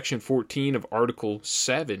 section 14 of Article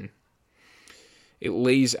 7, it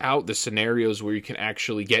lays out the scenarios where you can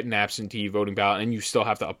actually get an absentee voting ballot, and you still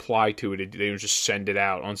have to apply to it. They don't just send it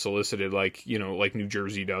out unsolicited like New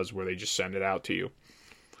Jersey does, where they just send it out to you.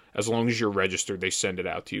 As long as you're registered, they send it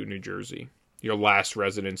out to you in New Jersey. Your last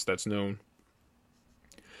residence that's known.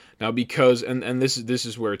 Now, because, and this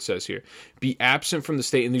is where it says here, be absent from the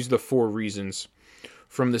state, and these are the 4 reasons,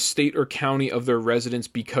 from the state or county of their residence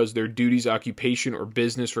because their duties, occupation, or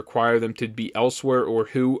business require them to be elsewhere, or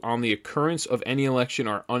who, on the occurrence of any election,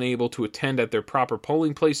 are unable to attend at their proper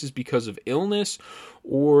polling places because of illness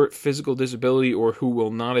or physical disability, or who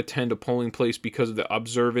will not attend a polling place because of the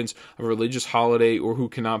observance of a religious holiday, or who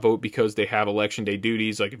cannot vote because they have election day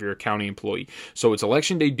duties, like if you're a county employee. So it's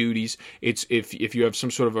election day duties. It's if you have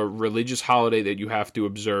some sort of a religious holiday that you have to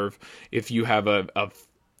observe, if you have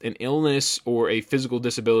an illness or a physical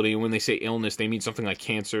disability, and when they say illness, they mean something like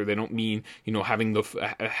cancer. They don't mean, having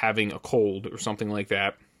a cold or something like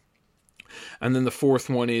that. And then the fourth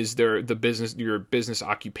one is your business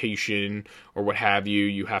occupation or what have you.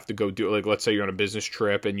 You have to go do, like, let's say you're on a business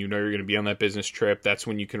trip and you're going to be on that business trip. That's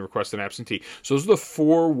when you can request an absentee. So those are the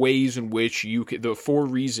 4 ways in which the 4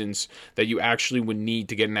 reasons that you actually would need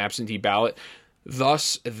to get an absentee ballot.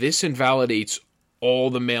 Thus, this invalidates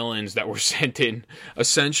all the mail-ins that were sent in.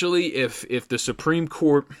 Essentially, if the Supreme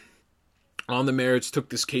Court on the merits took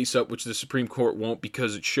this case up, which the Supreme Court won't,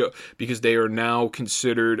 because they are now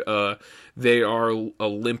considered they are a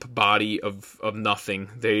limp body of nothing.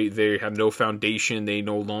 They have no foundation. They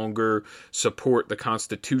no longer support the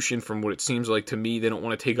Constitution. From what it seems like to me, they don't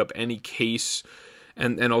want to take up any case.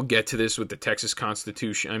 And I'll get to this with the Texas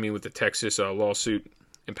Constitution. I mean, with the Texas lawsuit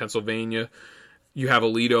in Pennsylvania. You have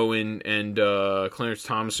Alito and Clarence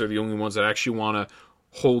Thomas are the only ones that actually want to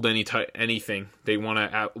hold anything. They want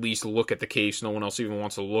to at least look at the case. No one else even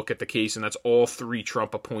wants to look at the case, and that's all 3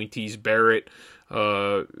 Trump appointees: Barrett,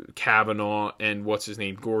 Kavanaugh, and what's his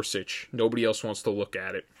name, Gorsuch. Nobody else wants to look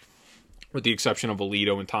at it, with the exception of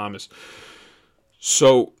Alito and Thomas.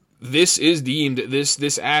 So this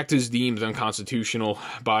act is deemed unconstitutional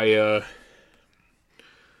by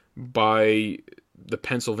the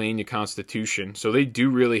Pennsylvania Constitution. So they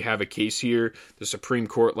do really have a case here. The Supreme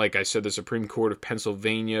Court, like I said, the Supreme Court of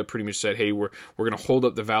Pennsylvania pretty much said, hey, we're going to hold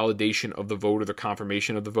up the validation of the vote or the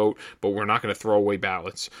confirmation of the vote, but we're not going to throw away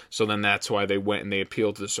ballots. So then that's why they went and they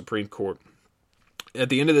appealed to the Supreme Court. At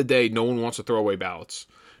the end of the day, no one wants to throw away ballots.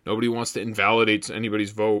 Nobody wants to invalidate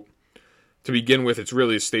anybody's vote. To begin with, it's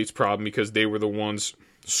really a state's problem because they were the ones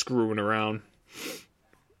screwing around.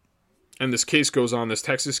 And this case goes on, this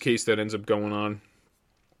Texas case that ends up going on.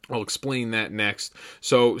 I'll explain that next.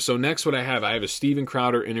 So next what I have a Steven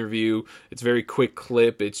Crowder interview. It's a very quick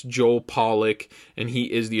clip. It's Joel Pollack, and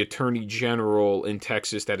he is the Attorney General in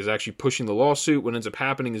Texas that is actually pushing the lawsuit. What ends up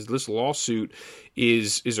happening is this lawsuit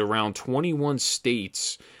is around 21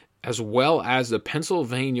 states, as well as the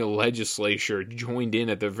Pennsylvania legislature joined in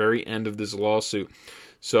at the very end of this lawsuit.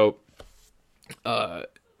 So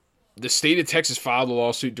the state of Texas filed a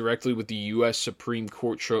lawsuit directly with the U.S. Supreme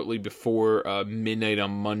Court shortly before midnight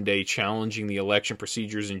on Monday, challenging the election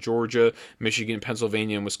procedures in Georgia, Michigan,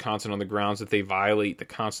 Pennsylvania, and Wisconsin on the grounds that they violate the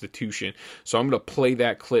Constitution. So I'm going to play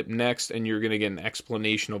that clip next, and you're going to get an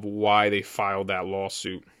explanation of why they filed that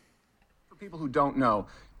lawsuit. For people who don't know,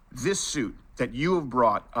 this suit that you have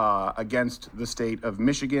brought against the state of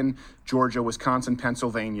Michigan, Georgia, Wisconsin,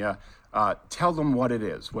 Pennsylvania, tell them what it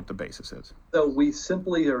is, what the basis is. So we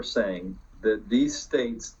simply are saying that these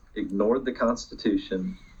states ignored the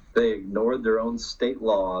Constitution, they ignored their own state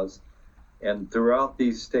laws, and throughout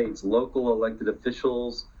these states, local elected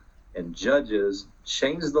officials and judges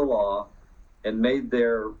changed the law and made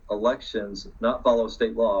their elections not follow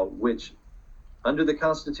state law, which under the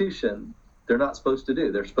Constitution, they're not supposed to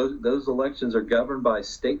do. Those elections are governed by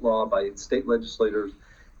state law, by state legislators.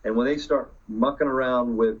 And when they start mucking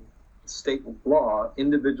around with state law,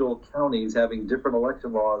 individual counties having different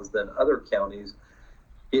election laws than other counties,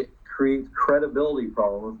 it creates credibility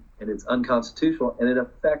problems, and it's unconstitutional, and it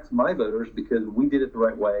affects my voters because we did it the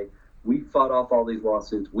right way. We fought off all these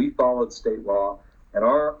lawsuits. We followed state law, and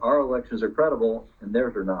our elections are credible, and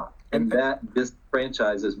theirs are not. And that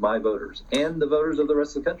disenfranchises my voters and the voters of the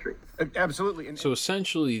rest of the country. Absolutely. So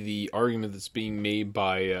essentially, the argument that's being made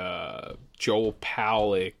by Joel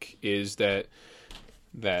Pawlik is that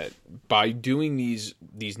by doing these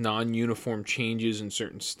non-uniform changes in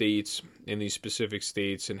certain states, in these specific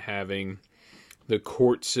states, and having the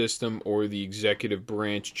court system or the executive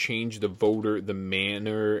branch change the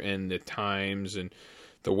manner and the times and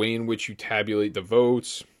the way in which you tabulate the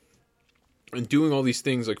votes, and doing all these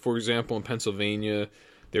things, like, for example, in Pennsylvania,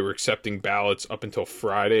 they were accepting ballots up until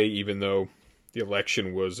Friday, even though the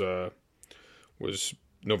election was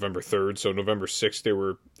November 3rd. So November 6th, they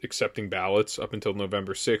were accepting ballots up until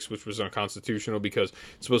November 6th, which was unconstitutional because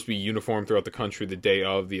it's supposed to be uniform throughout the country the day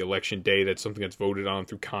of the election day. That's something that's voted on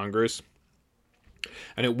through Congress.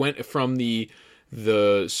 And it went from the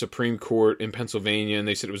Supreme Court in Pennsylvania, and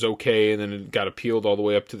they said it was okay, and then it got appealed all the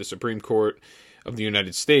way up to the Supreme Court of the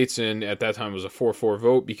United States, and at that time it was a 4-4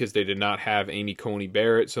 vote because they did not have Amy Coney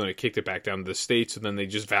Barrett, so then they kicked it back down to the states, and then they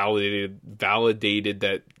just validated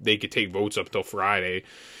that they could take votes up until Friday,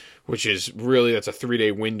 which is really, that's a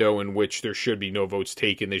 3-day window in which there should be no votes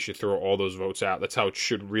taken. They should throw all those votes out. That's how it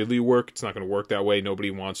should really work. It's not going to work that way. Nobody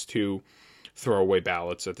wants to throw away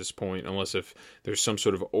ballots at this point, unless if there's some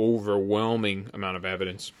sort of overwhelming amount of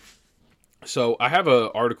evidence. So I have an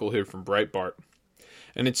article here from Breitbart.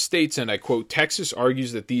 And it states, and I quote, Texas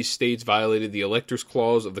argues that these states violated the Electors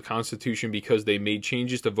Clause of the Constitution because they made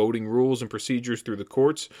changes to voting rules and procedures through the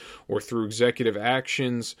courts or through executive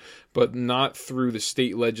actions, but not through the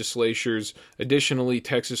state legislatures. Additionally,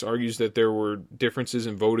 Texas argues that there were differences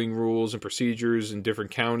in voting rules and procedures in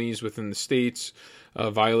different counties within the states,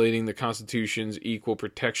 violating the Constitution's Equal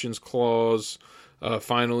Protections Clause.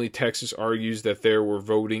 Finally, Texas argues that there were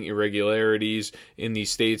voting irregularities in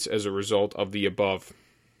these states as a result of the above.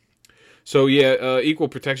 So yeah, Equal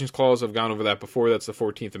Protections Clause, I've gone over that before. That's the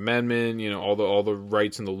 14th Amendment. You know, all the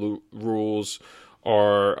rights and the rules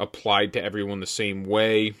are applied to everyone the same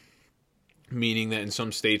way, meaning that in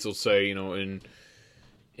some states, let's say, you know,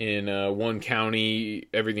 in one county,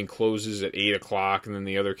 everything closes at 8 o'clock, and then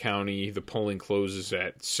the other county, the polling closes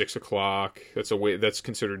at 6 o'clock. That's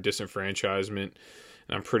considered disenfranchisement, and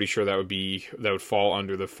I'm pretty sure that would fall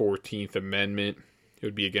under the 14th Amendment. It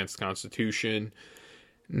would be against the Constitution.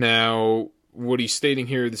 Now, what he's stating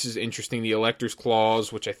here, this is interesting, the Electors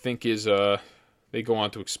Clause, which I think is they go on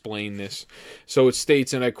to explain this. So it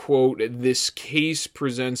states, and I quote, this case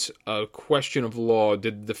presents a question of law.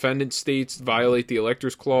 Did the defendant states violate the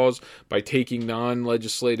Electors Clause by taking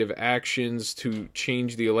non-legislative actions to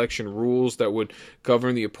change the election rules that would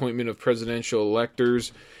govern the appointment of presidential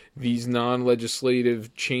electors? These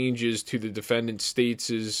non-legislative changes to the defendant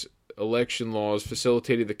states' election laws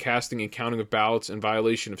facilitated the casting and counting of ballots in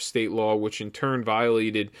violation of state law, which in turn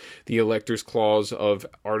violated the Electors Clause of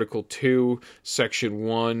Article 2, Section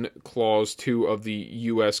 1, Clause 2 of the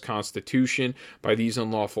U.S. Constitution. By these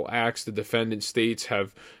unlawful acts, the defendant states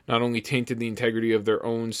have not only tainted the integrity of their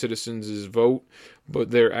own citizens' vote, but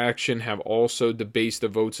their action have also debased the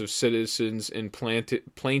votes of citizens in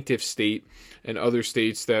plaintiff state and other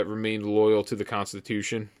states that remained loyal to the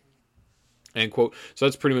Constitution. End quote. So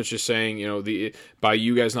that's pretty much just saying, you know, by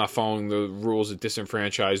you guys not following the rules, it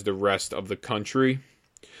disenfranchised the rest of the country.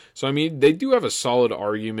 So, I mean, they do have a solid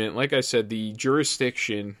argument. Like I said, the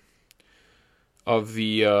jurisdiction of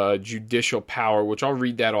the judicial power, which I'll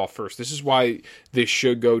read that off first. This is why this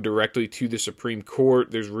should go directly to the Supreme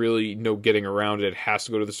Court. There's really no getting around it. It has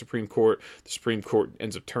to go to the Supreme Court. The Supreme Court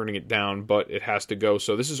ends up turning it down, but it has to go.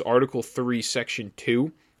 So this is Article 3, Section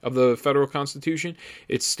 2. Of the federal Constitution.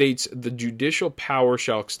 It states, the judicial power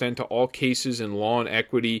shall extend to all cases in law and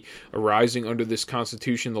equity arising under this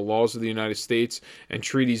Constitution, the laws of the United States, and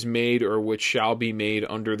treaties made or which shall be made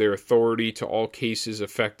under their authority, to all cases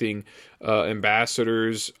affecting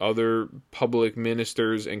ambassadors, other public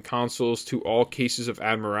ministers, and consuls, to all cases of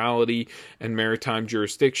admiralty and maritime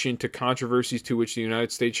jurisdiction, to controversies to which the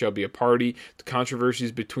United States shall be a party, to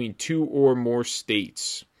controversies between two or more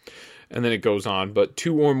states. And then it goes on, but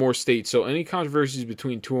 2 or more states. So any controversies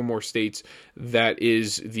between 2 or more states, that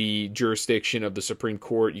is the jurisdiction of the Supreme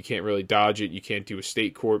Court. You can't really dodge it. You can't do a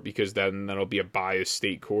state court because then that'll be a biased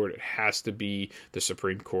state court. It has to be the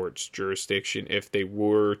Supreme Court's jurisdiction if they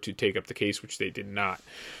were to take up the case, which they did not.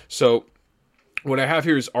 So what I have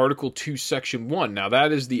here is Article 2, Section 1. Now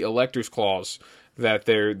that is the electors clause that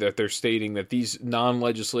they're stating that these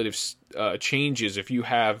non-legislative changes, if you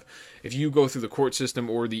go through the court system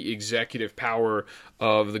or the executive power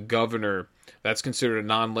of the governor, that's considered a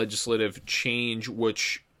non-legislative change,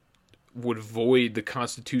 which would void the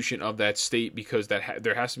constitution of that state, because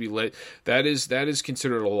there has to be that is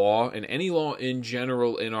considered a law, and any law in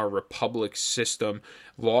general in our republic system,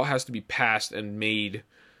 law has to be passed and made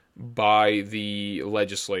by the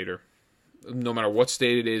legislator. No matter what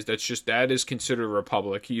state it is, that is considered a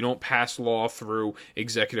republic. You don't pass law through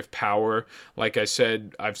executive power. Like I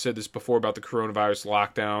said, I've said this before about the coronavirus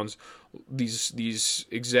lockdowns. These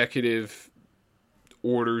executive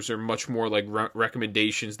orders are much more like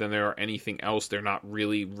recommendations than there are anything else. They're not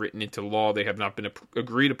really written into law. They have not been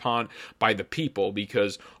agreed upon by the people,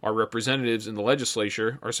 because our representatives in the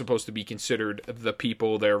legislature are supposed to be considered the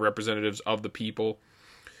people. They're representatives of the people.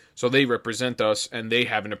 So they represent us, and they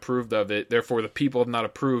haven't approved of it. Therefore, the people have not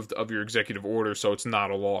approved of your executive order, so it's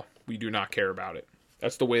not a law. We do not care about it.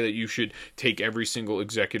 That's the way that you should take every single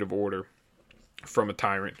executive order from a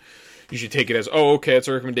tyrant. You should take it as, oh, okay, it's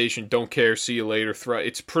a recommendation, don't care, see you later.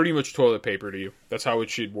 It's pretty much toilet paper to you. That's how it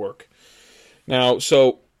should work. Now,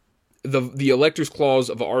 so the electors clause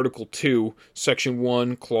of Article 2, Section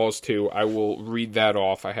 1, Clause 2, I will read that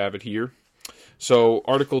off. I have it here. So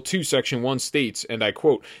Article 2, Section 1 states, and I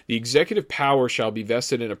quote, "The executive power shall be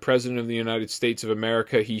vested in a President of the United States of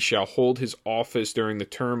America. He shall hold his office during the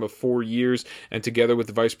term of 4 years, and together with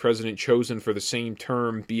the Vice President chosen for the same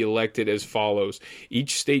term, be elected as follows.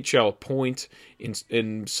 Each state shall appoint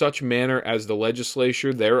in such manner as the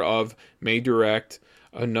legislature thereof may direct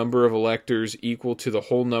a number of electors equal to the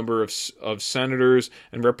whole number of senators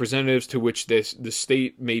and representatives to which the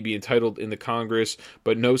state may be entitled in the Congress,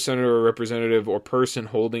 but no senator or representative or person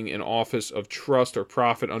holding an office of trust or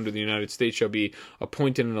profit under the United States shall be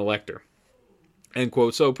appointed an elector." End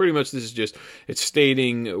quote. So pretty much this is it's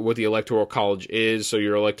stating what the Electoral College is. So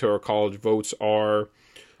your Electoral College votes are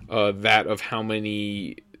that of how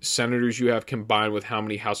many senators you have combined with how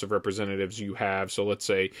many House of Representatives you have. So let's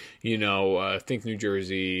say, think New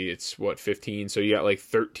Jersey, it's 15. So you got like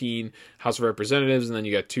 13 House of Representatives, and then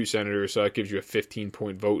you got 2 senators. So that gives you a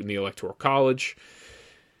 15-point vote in the Electoral College.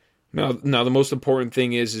 Now the most important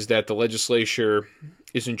thing is that the legislature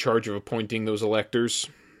is in charge of appointing those electors.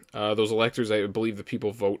 Those electors, I believe the people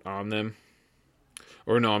vote on them.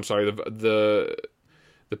 Or no, I'm sorry,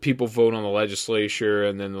 the people vote on the legislature,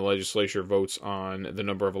 and then the legislature votes on the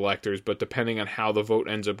number of electors. But depending on how the vote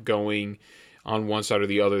ends up going on one side or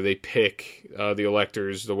the other, they pick the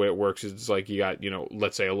electors. The way it works is it's like you got,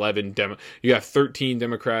 let's say you have 13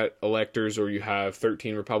 Democrat electors, or you have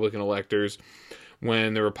 13 Republican electors.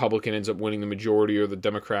 When the Republican ends up winning the majority, or the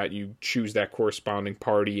Democrat, you choose that corresponding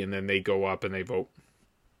party, and then they go up and they vote.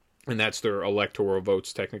 And that's their electoral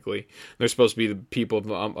votes, technically. They're supposed to be the people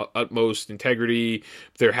of utmost integrity.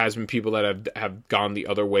 There has been people that have gone the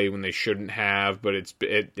other way when they shouldn't have, but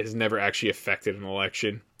it has never actually affected an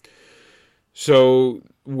election. So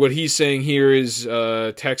what he's saying here is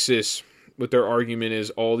Texas, what their argument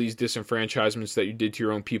is, all these disenfranchisements that you did to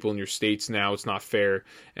your own people in your states now, it's not fair,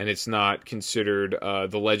 and it's not considered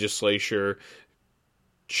the legislature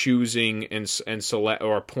choosing and select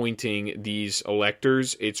or appointing these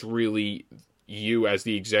electors. It's really you as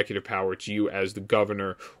the executive power. It's you as the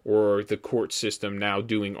governor or the court system now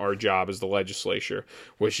doing our job as the legislature,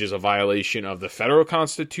 which is a violation of the federal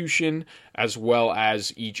constitution as well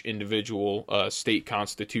as each individual state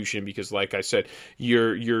constitution, because like I said,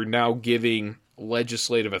 you're now giving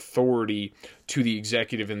legislative authority to the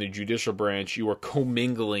executive and the judicial branch. You are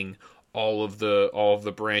commingling all of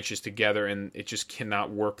the branches together, and it just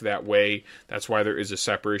cannot work that way. That's why there is a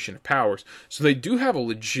separation of powers. So they do have a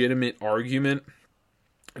legitimate argument.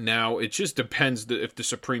 Now, it just depends if the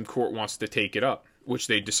Supreme Court wants to take it up, which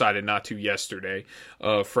they decided not to yesterday,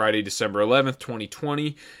 Friday, December 11th,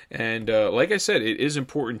 2020. And like I said, it is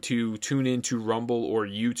important to tune into Rumble or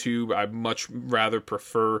YouTube. I much rather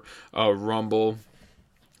prefer Rumble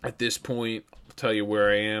at this point. I'll tell you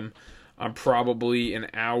where I am. I'm probably an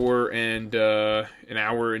hour and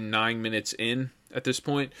 9 minutes in at this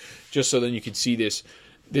point, just so then you can see this.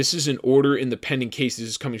 This is an order in the pending case. This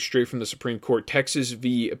is coming straight from the Supreme Court. Texas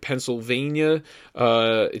v. Pennsylvania.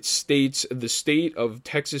 It states the state of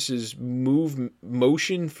Texas's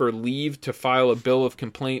motion for leave to file a bill of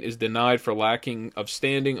complaint is denied for lacking of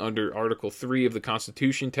standing under Article 3 of the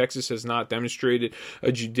Constitution. Texas has not demonstrated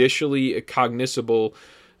a judicially cognizable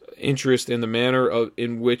interest in the manner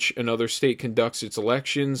in which another state conducts its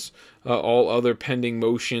elections. All other pending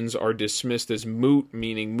motions are dismissed as moot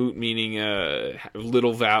meaning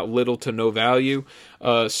little to no value.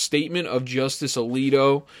 Statement of Justice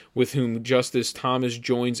Alito, with whom Justice Thomas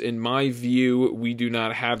joins. In my view, we do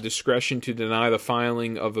not have discretion to deny the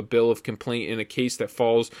filing of a bill of complaint in a case that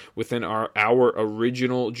falls within our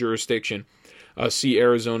original jurisdiction. See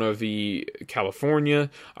Arizona v. California.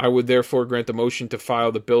 I would therefore grant the motion to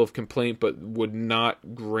file the bill of complaint, but would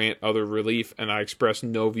not grant other relief, and I express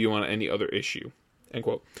no view on any other issue. End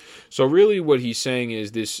quote. So really what he's saying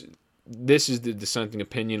is this is the dissenting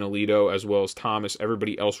opinion, Alito, as well as Thomas.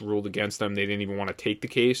 Everybody else ruled against them. They didn't even want to take the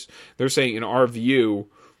case. They're saying, in our view,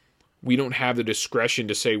 we don't have the discretion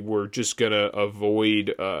to say we're just going to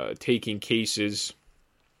avoid taking cases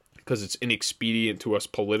because it's inexpedient to us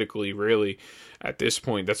politically, really, at this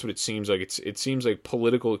point. That's what it seems like. It seems like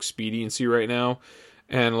political expediency right now.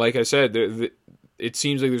 And like I said, it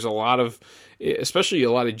seems like there's a lot of, especially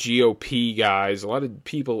a lot of GOP guys, a lot of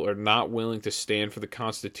people are not willing to stand for the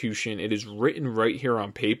Constitution. It is written right here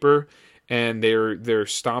on paper, and they're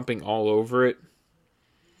stomping all over it.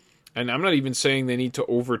 And I'm not even saying they need to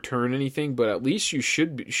overturn anything, but at least you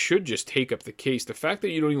should just take up the case. The fact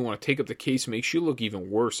that you don't even want to take up the case makes you look even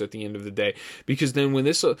worse at the end of the day. Because then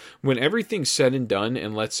when everything's said and done,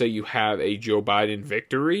 and let's say you have a Joe Biden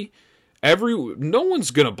victory, no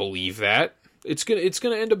one's gonna believe that. It's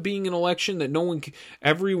gonna end up being an election that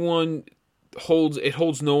everyone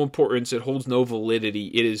holds no importance. It holds no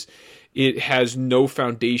validity. It has no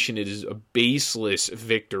foundation. It is a baseless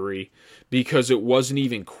victory because it wasn't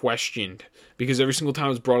even questioned. Because every single time it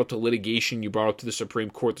was brought up to litigation, you brought up to the Supreme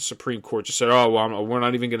Court. The Supreme Court just said, oh, well, we're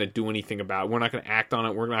not even going to do anything about it. We're not going to act on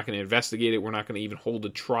it. We're not going to investigate it. We're not going to even hold a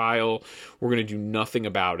trial. We're going to do nothing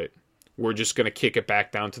about it. We're just going to kick it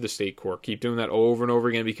back down to the state court. Keep doing that over and over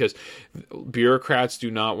again because bureaucrats they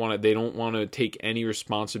don't want to take any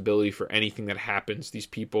responsibility for anything that happens. These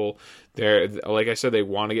people, like I said, they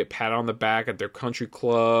want to get pat on the back at their country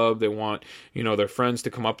club. They want, their friends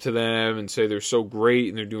to come up to them and say they're so great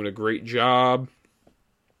and they're doing a great job.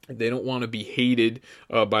 They don't want to be hated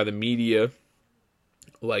by the media.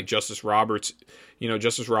 Like Justice Roberts,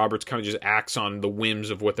 Justice Roberts kind of just acts on the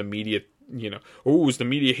whims of what the media, is the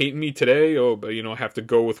media hating me today? Oh, but, I have to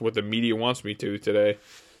go with what the media wants me to today.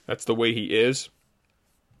 That's the way he is.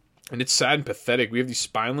 And it's sad and pathetic. We have these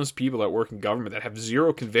spineless people that work in government that have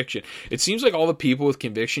zero conviction. It seems like all the people with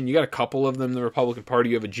conviction, you got a couple of them in the Republican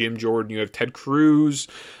Party. You have a Jim Jordan, you have Ted Cruz,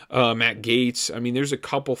 Matt Gaetz. I mean, there's a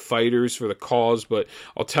couple fighters for the cause, but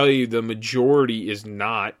I'll tell you, the majority is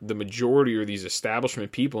not. The majority are these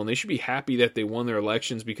establishment people, and they should be happy that they won their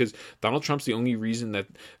elections because Donald Trump's name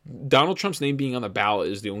being on the ballot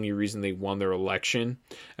is the only reason they won their election,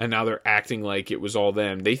 and now they're acting like it was all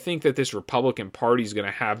them. They think that this Republican Party is going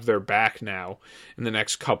to have their back now in the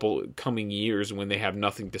next coming years when they have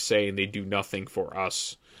nothing to say and they do nothing for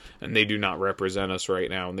us and they do not represent us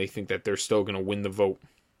right now, and they think that they're still going to win the vote.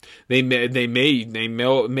 They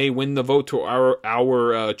may win the vote to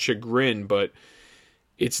our chagrin, but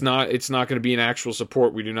it's not going to be an actual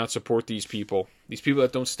support. We do not support these people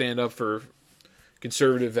that don't stand up for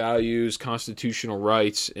conservative values, constitutional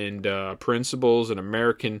rights, and principles, and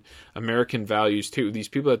American values too. These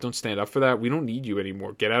people that don't stand up for that, we don't need you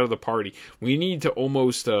anymore. Get out of the party. We need to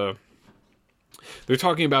almost. They're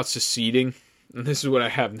talking about seceding, and this is what I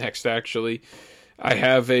have next. Actually, I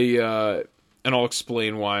have and I'll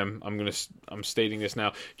explain why I'm stating this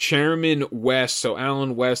now. Chairman West, so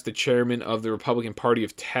Alan West, the chairman of the Republican Party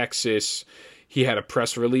of Texas, he had a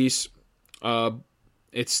press release.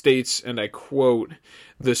 It states, and I quote,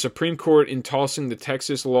 "The Supreme Court, in tossing the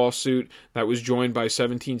Texas lawsuit that was joined by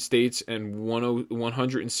 17 states and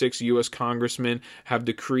 106 U.S. congressmen, have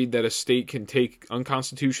decreed that a state can take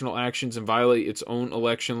unconstitutional actions and violate its own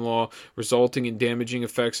election law, resulting in damaging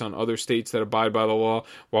effects on other states that abide by the law,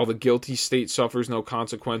 while the guilty state suffers no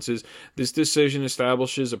consequences. This decision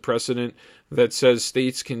establishes a precedent that says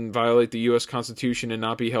states can violate the U.S. Constitution and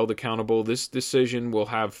not be held accountable. This decision will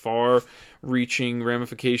have far-reaching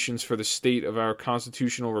ramifications for the state of our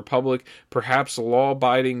constitutional republic. Perhaps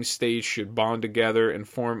law-abiding states should bond together and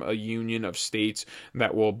form a union of states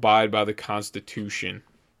that will abide by the Constitution."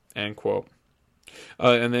 End quote.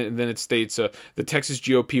 And then it states, the Texas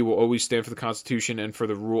GOP will always stand for the Constitution and for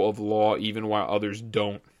the rule of law, even while others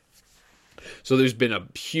don't. So there's been a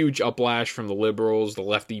huge uplash from the liberals, the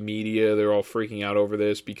lefty media. They're all freaking out over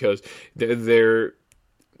this because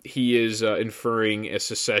he is inferring a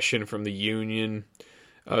secession from the Union,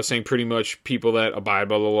 saying pretty much people that abide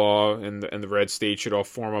by the law and the red state should all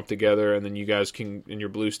form up together, and then you guys can, in your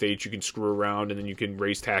blue states, you can screw around, and then you can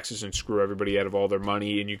raise taxes and screw everybody out of all their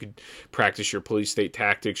money, and you can practice your police state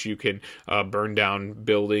tactics. You can burn down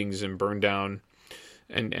buildings and burn down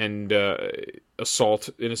and assault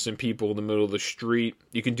innocent people in the middle of the street.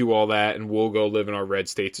 You can do all that, and we'll go live in our red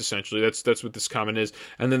states. Essentially, that's what this comment is.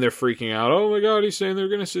 And then they're freaking out. Oh my God, he's saying they're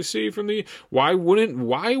going to secede from the. Why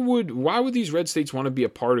would these red states want to be a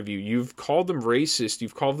part of you? You've called them racist.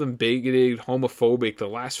 You've called them bigoted, homophobic the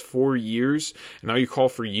last 4 years. And now you call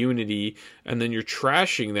for unity, and then you're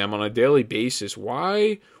trashing them on a daily basis.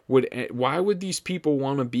 Why would these people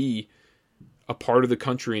want to be a part of the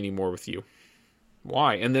country anymore with you?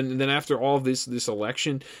 Why? And then after all this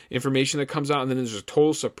election information that comes out, and then there's a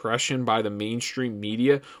total suppression by the mainstream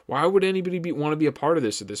media, why would anybody want to be a part of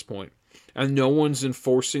this at this point? And no one's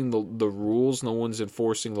enforcing the rules, no one's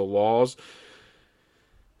enforcing the laws.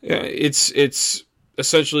 Yeah, it's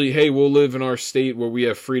essentially, hey, we'll live in our state where we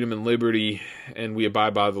have freedom and liberty, and we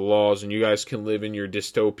abide by the laws, and you guys can live in your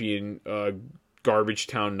dystopian garbage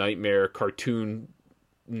town nightmare cartoon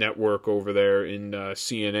network over there in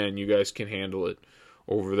CNN. You guys can handle it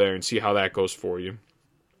over there and see how that goes for you.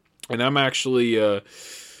 And I'm actually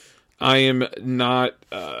I'm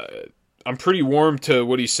pretty warm to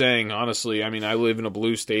what he's saying, honestly. I mean, I live in a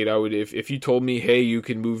blue state. I would, if you told me, hey, you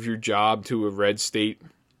can move your job to a red state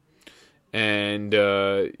and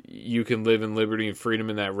you can live in liberty and freedom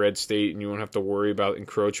in that red state, and you won't have to worry about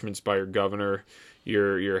encroachments by your governor,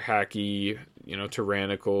 your hacky,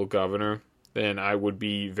 tyrannical governor, then I would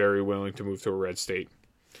be very willing to move to a red state.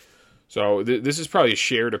 So this is probably a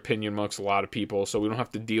shared opinion amongst a lot of people, so we don't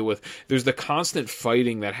have to deal with... There's the constant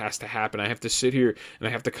fighting that has to happen. I have to sit here and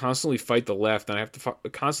I have to constantly fight the left, and I have to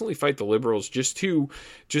constantly fight the liberals just to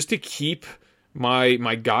keep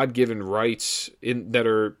my God-given rights that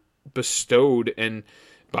are bestowed and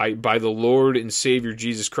by the Lord and Savior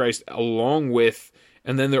Jesus Christ, along with...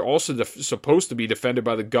 And then they're also supposed to be defended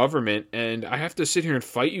by the government, and I have to sit here and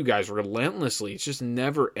fight you guys relentlessly. It's just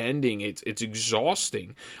never ending. It's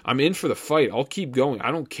exhausting. I'm in for the fight. I'll keep going. I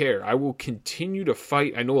don't care. I will continue to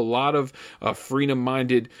fight. I know a lot of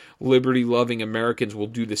freedom-minded, liberty-loving Americans will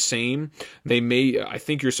do the same. I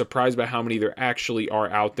think you're surprised by how many there actually are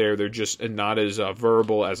out there. They're just not as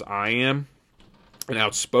verbal as I am and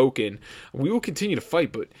outspoken. We will continue to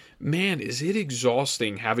fight, but man, is it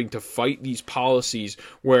exhausting having to fight these policies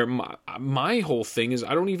where my whole thing is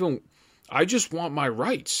I just want my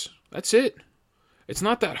rights. That's it. It's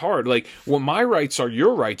not that hard. Like, well, my rights are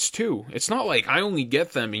your rights too. It's not like I only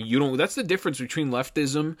get them and you don't. That's the difference between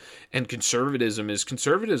leftism and conservatism. Is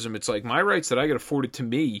conservatism, it's like my rights that I get afforded to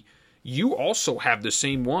me, you also have the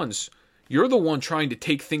same ones. You're the one trying to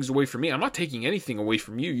take things away from me. I'm not taking anything away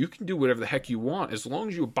from you. You can do whatever the heck you want. As long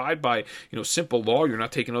as you abide by, simple law, you're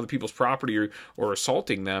not taking other people's property or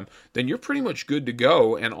assaulting them, then you're pretty much good to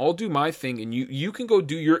go, and I'll do my thing, and you can go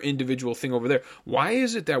do your individual thing over there. Why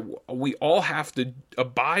is it that we all have to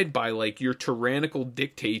abide by, like, your tyrannical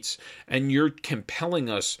dictates, and you're compelling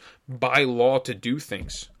us by law to do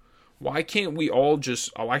things? Why can't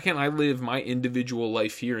I live my individual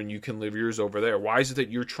life here and you can live yours over there? Why is it that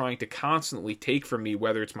you're trying to constantly take from me,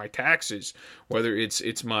 whether it's my taxes, whether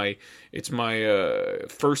it's my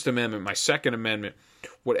First Amendment, my Second Amendment,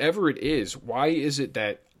 whatever it is? Why is it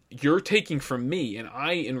that you're taking from me and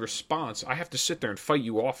I, in response, I have to sit there and fight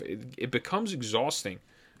you off? It becomes exhausting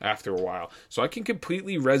after a while. So I can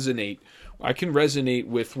completely resonate. I can resonate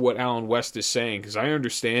with what Alan West is saying because I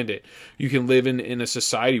understand it. You can live in a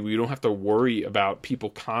society where you don't have to worry about people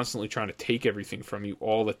constantly trying to take everything from you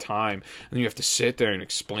all the time, and you have to sit there and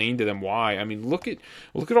explain to them why. I mean, look at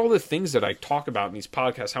all the things that I talk about in these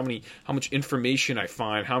podcasts. How much information I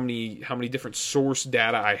find. How many different source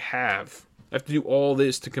data I have. I have to do all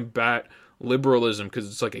this to combat liberalism because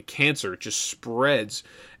it's like a cancer. It just spreads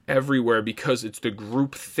everywhere because it's the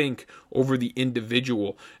group think over the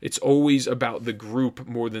individual. It's always about the group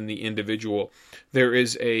more than the individual. There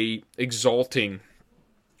is a exalting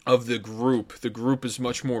of the group. The group is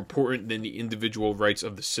much more important than the individual rights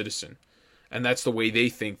of the citizen. And that's the way they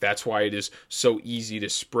think. That's why it is so easy to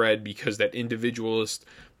spread, because that individualist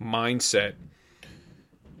mindset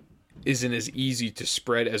isn't as easy to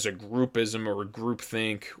spread as a groupism or a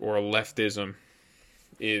groupthink or a leftism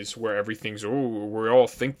is, where everything's, we all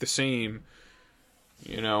think the same.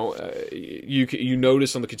 You know, you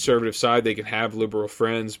notice on the conservative side they can have liberal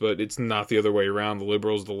friends, but it's not the other way around. The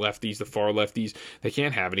liberals, the lefties, the far lefties, they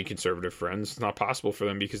can't have any conservative friends. It's not possible for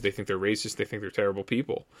them because they think they're racist. They think they're terrible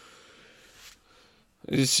people.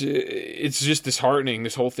 It's just disheartening.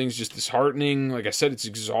 This whole thing's just disheartening. Like I said, it's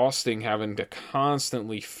exhausting having to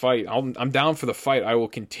constantly fight. I'm down for the fight. I will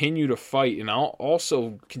continue to fight, and I'll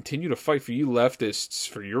also continue to fight for you leftists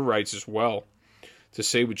for your rights as well, to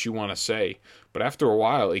say what you want to say. But after a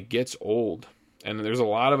while, it gets old. And there's a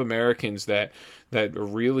lot of Americans that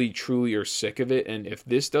really, truly are sick of it. And if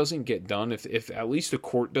this doesn't get done, if at least the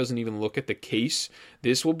court doesn't even look at the case,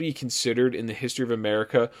 this will be considered in the history of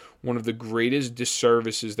America one of the greatest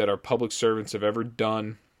disservices that our public servants have ever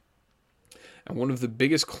done. And one of the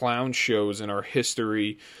biggest clown shows in our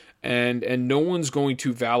history. And no one's going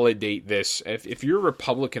to validate this. If you're a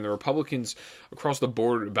Republican, the Republicans across the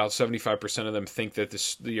board, about 75% of them think that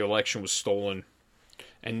the election was stolen.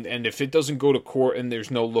 And if it doesn't go to court and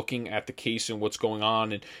there's no looking at the case and what's going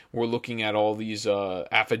on, and we're looking at all these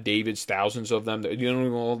affidavits, thousands of them, that you don't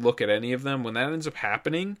even look at any of them, when that ends up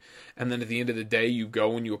happening, and then at the end of the day you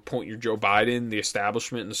go and you appoint your Joe Biden, the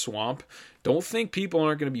establishment in the swamp, don't think people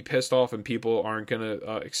aren't going to be pissed off and people aren't going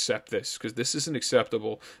to accept this, because this isn't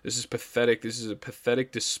acceptable. This is pathetic. This is a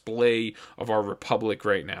pathetic display of our republic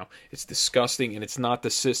right now. It's disgusting, and it's not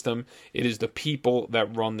the system. It is the people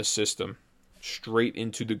that run the system. Straight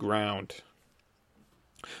into the ground.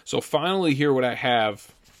 So finally, here what I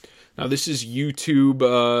have. Now this is YouTube.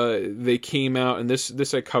 They came out, and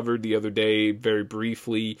this I covered the other day very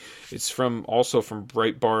briefly. It's also from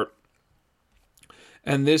Breitbart,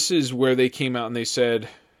 and this is where they came out and they said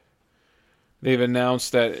they've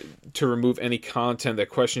announced that to remove any content that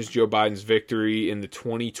questions Joe Biden's victory in the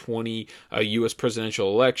 2020 U.S. presidential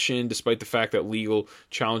election, despite the fact that legal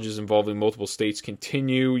challenges involving multiple states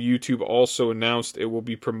continue. YouTube also announced it will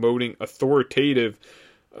be promoting authoritative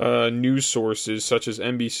news sources such as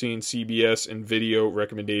NBC and CBS and video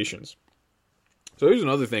recommendations. So here's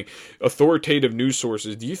another thing: authoritative news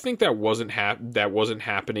sources. Do you think that wasn't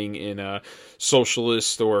happening in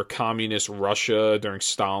socialist or communist Russia during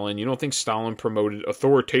Stalin? You don't think Stalin promoted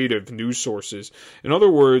authoritative news sources? In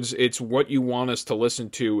other words, it's what you want us to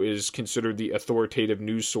listen to is considered the authoritative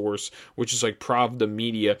news source, which is like Pravda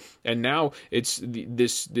Media, and now it's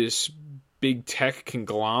this big tech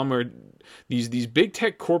conglomerate. These big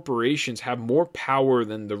tech corporations have more power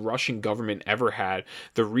than the Russian government ever had.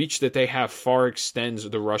 The reach that they have far extends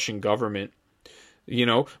the Russian government. You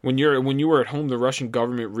know, when you were at home, the Russian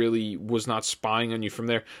government really was not spying on you from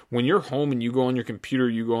there. When you're home and you go on your computer,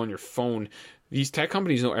 you go on your phone, these tech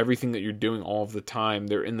companies know everything that you're doing all of the time.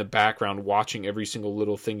 They're in the background watching every single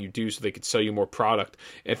little thing you do so they could sell you more product.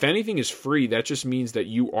 If anything is free, that just means that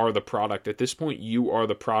you are the product. At this point, you are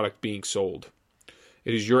the product being sold.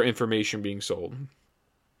 It is your information being sold.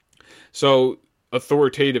 So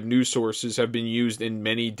authoritative news sources have been used in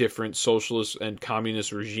many different socialist and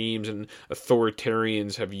communist regimes, and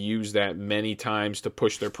authoritarians have used that many times to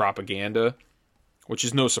push their propaganda, which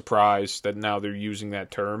is no surprise that now they're using that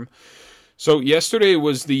term. So yesterday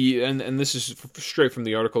was and this is straight from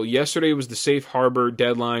the article, yesterday was the safe harbor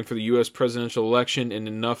deadline for the U.S. presidential election, and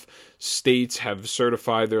enough states have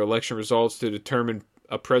certified their election results to determine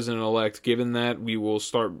a president-elect. Given that, we will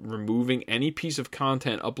start removing any piece of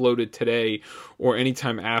content uploaded today or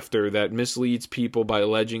anytime after that misleads people by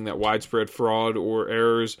alleging that widespread fraud or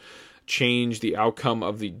errors change the outcome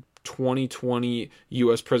of the 2020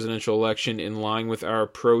 U.S. presidential election in line with our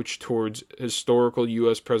approach towards historical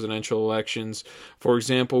U.S. presidential elections. For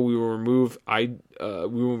example, we will remove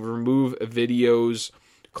videos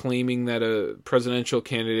claiming that a presidential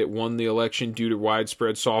candidate won the election due to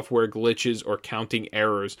widespread software glitches or counting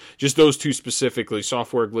errors. Just those two specifically,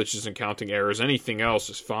 software glitches and counting errors. Anything else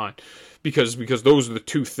is fine, because those are the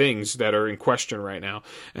two things that are in question right now.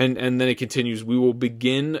 And then it continues, we will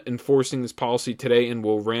begin enforcing this policy today and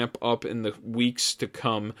will ramp up in the weeks to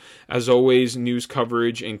come. As always, news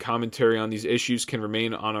coverage and commentary on these issues can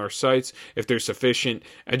remain on our sites if there's sufficient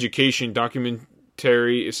education,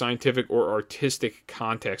 scientific or artistic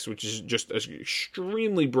context, which is just an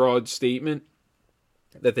extremely broad statement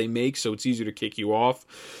that they make, so it's easier to kick you off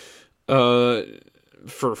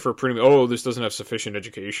for pretty much, this doesn't have sufficient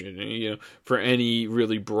education, for any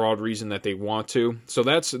really broad reason that they want to. So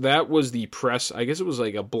that was the press. I guess it was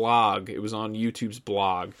like a blog. It was on YouTube's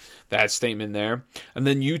blog, that statement there. And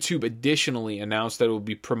then YouTube additionally announced that it will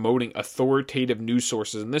be promoting authoritative news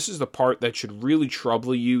sources. And this is the part that should really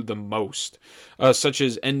trouble you the most, such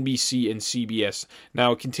as NBC and CBS.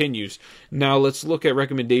 Now it continues. Now let's look at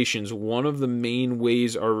recommendations. One of the main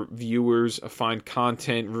ways our viewers find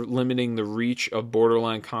content limiting the reach of border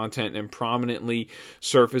borderline content and prominently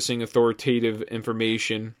surfacing authoritative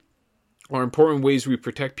information are important ways we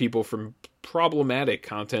protect people from problematic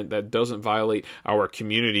content that doesn't violate our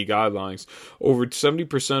community guidelines. Over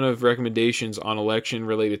 70% of recommendations on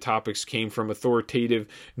election-related topics came from authoritative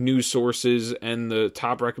news sources, and the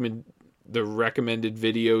recommended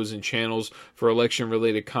videos and channels for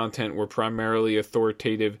election-related content were primarily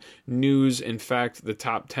authoritative news. In fact, the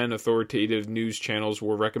top 10 authoritative news channels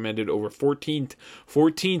were recommended over 14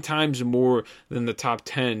 times more than the top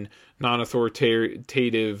 10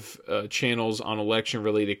 non-authoritative channels on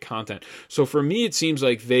election-related content. So for me, it seems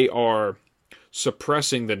like they are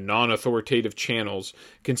suppressing the non-authoritative channels,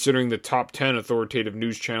 considering the top 10 authoritative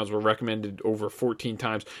news channels were recommended over 14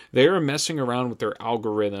 times. They are messing around with their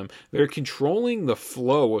algorithm. They're controlling the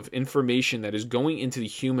flow of information that is going into the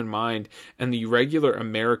human mind and the regular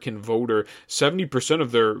American voter. 70%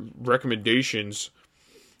 of their recommendations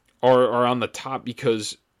are on the top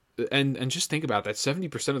because... And just think about that,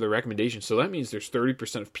 70% of the recommendations. So that means there's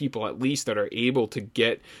 30% of people at least that are able to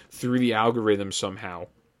get through the algorithm somehow,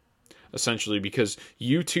 essentially, because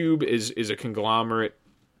YouTube is a conglomerate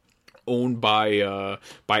owned by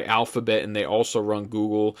Alphabet, and they also run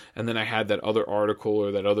Google. And then I had that other article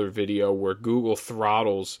or that other video where Google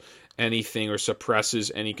throttles anything or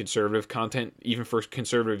suppresses any conservative content, even for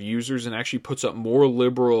conservative users, and actually puts up more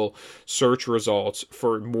liberal search results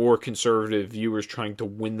for more conservative viewers, trying to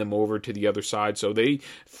win them over to the other side. So they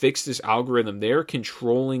fixed this algorithm. They're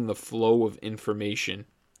controlling the flow of information.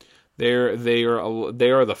 They are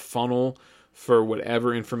the funnel for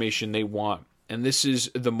whatever information they want. And this is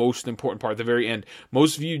the most important part, at the very end.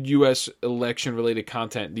 Most viewed U.S. election-related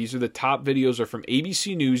content. These are the top videos are from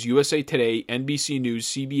ABC News, USA Today, NBC News,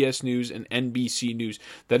 CBS News, and NBC News.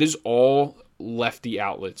 That is all lefty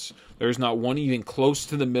outlets. There's not one even close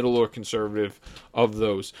to the middle or conservative of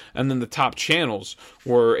those. And then the top channels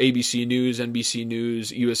were ABC News, NBC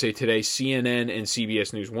News, USA Today, CNN, and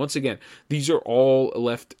CBS News. Once again, these are all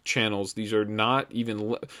left channels. These are not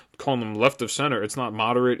even calling them left of center. It's not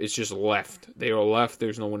moderate. It's just left. They are left.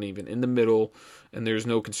 There's no one even in the middle. And there's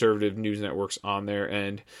no conservative news networks on there.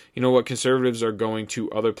 And you know what? Conservatives are going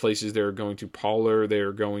to other places. They're going to Parler. They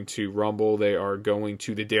are going to Rumble. They are going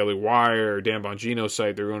to the Daily Wire, Dan Bongino's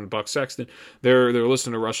site. They're going to Buck Sexton. They're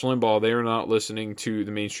listening to Rush Limbaugh. They are not listening to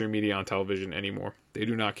the mainstream media on television anymore. They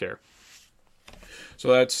do not care. So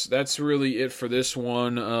that's really it for this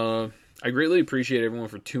one. I greatly appreciate everyone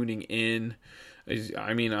for tuning in.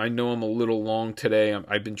 I mean, I know I'm a little long today.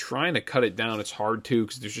 I've been trying to cut it down. It's hard to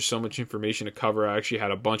because there's just so much information to cover. I actually had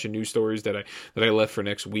a bunch of news stories that I left for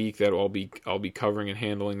next week that I'll be covering and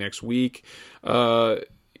handling next week.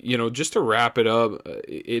 Just to wrap it up,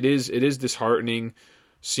 it is disheartening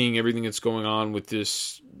seeing everything that's going on with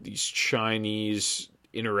these Chinese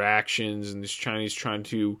interactions and this Chinese trying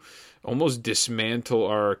to almost dismantle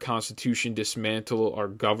our constitution, dismantle our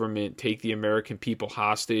government, take the American people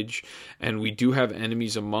hostage. And we do have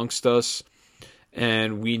enemies amongst us.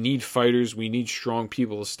 And we need fighters. We need strong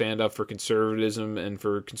people to stand up for conservatism and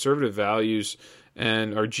for conservative values.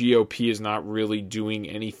 And our GOP is not really doing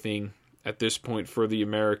anything at this point for the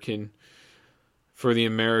American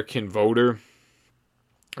voter.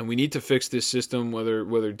 And we need to fix this system,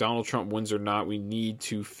 whether Donald Trump wins or not. We need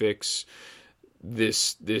to fix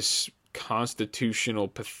this constitutional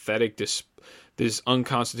pathetic this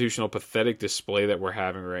unconstitutional pathetic display that we're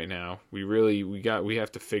having right now. We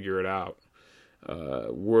have to figure it out.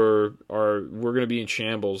 We're going to be in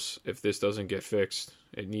shambles if this doesn't get fixed.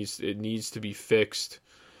 It needs to be fixed.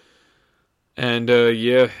 And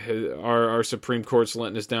our Supreme Court's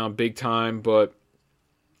letting us down big time, but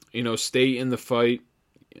stay in the fight.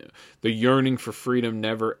 The yearning for freedom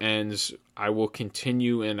never ends. I will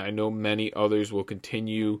continue, and I know many others will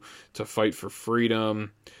continue to fight for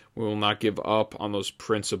freedom. We will not give up on those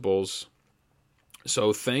principles.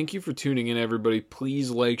 So thank you for tuning in, everybody. Please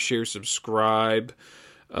like, share, subscribe.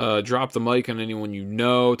 Drop the mic on anyone you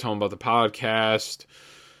know. Tell them about the podcast.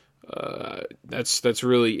 That's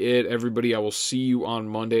really it, everybody. I will see you on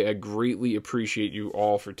Monday. I greatly appreciate you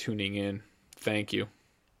all for tuning in. Thank you.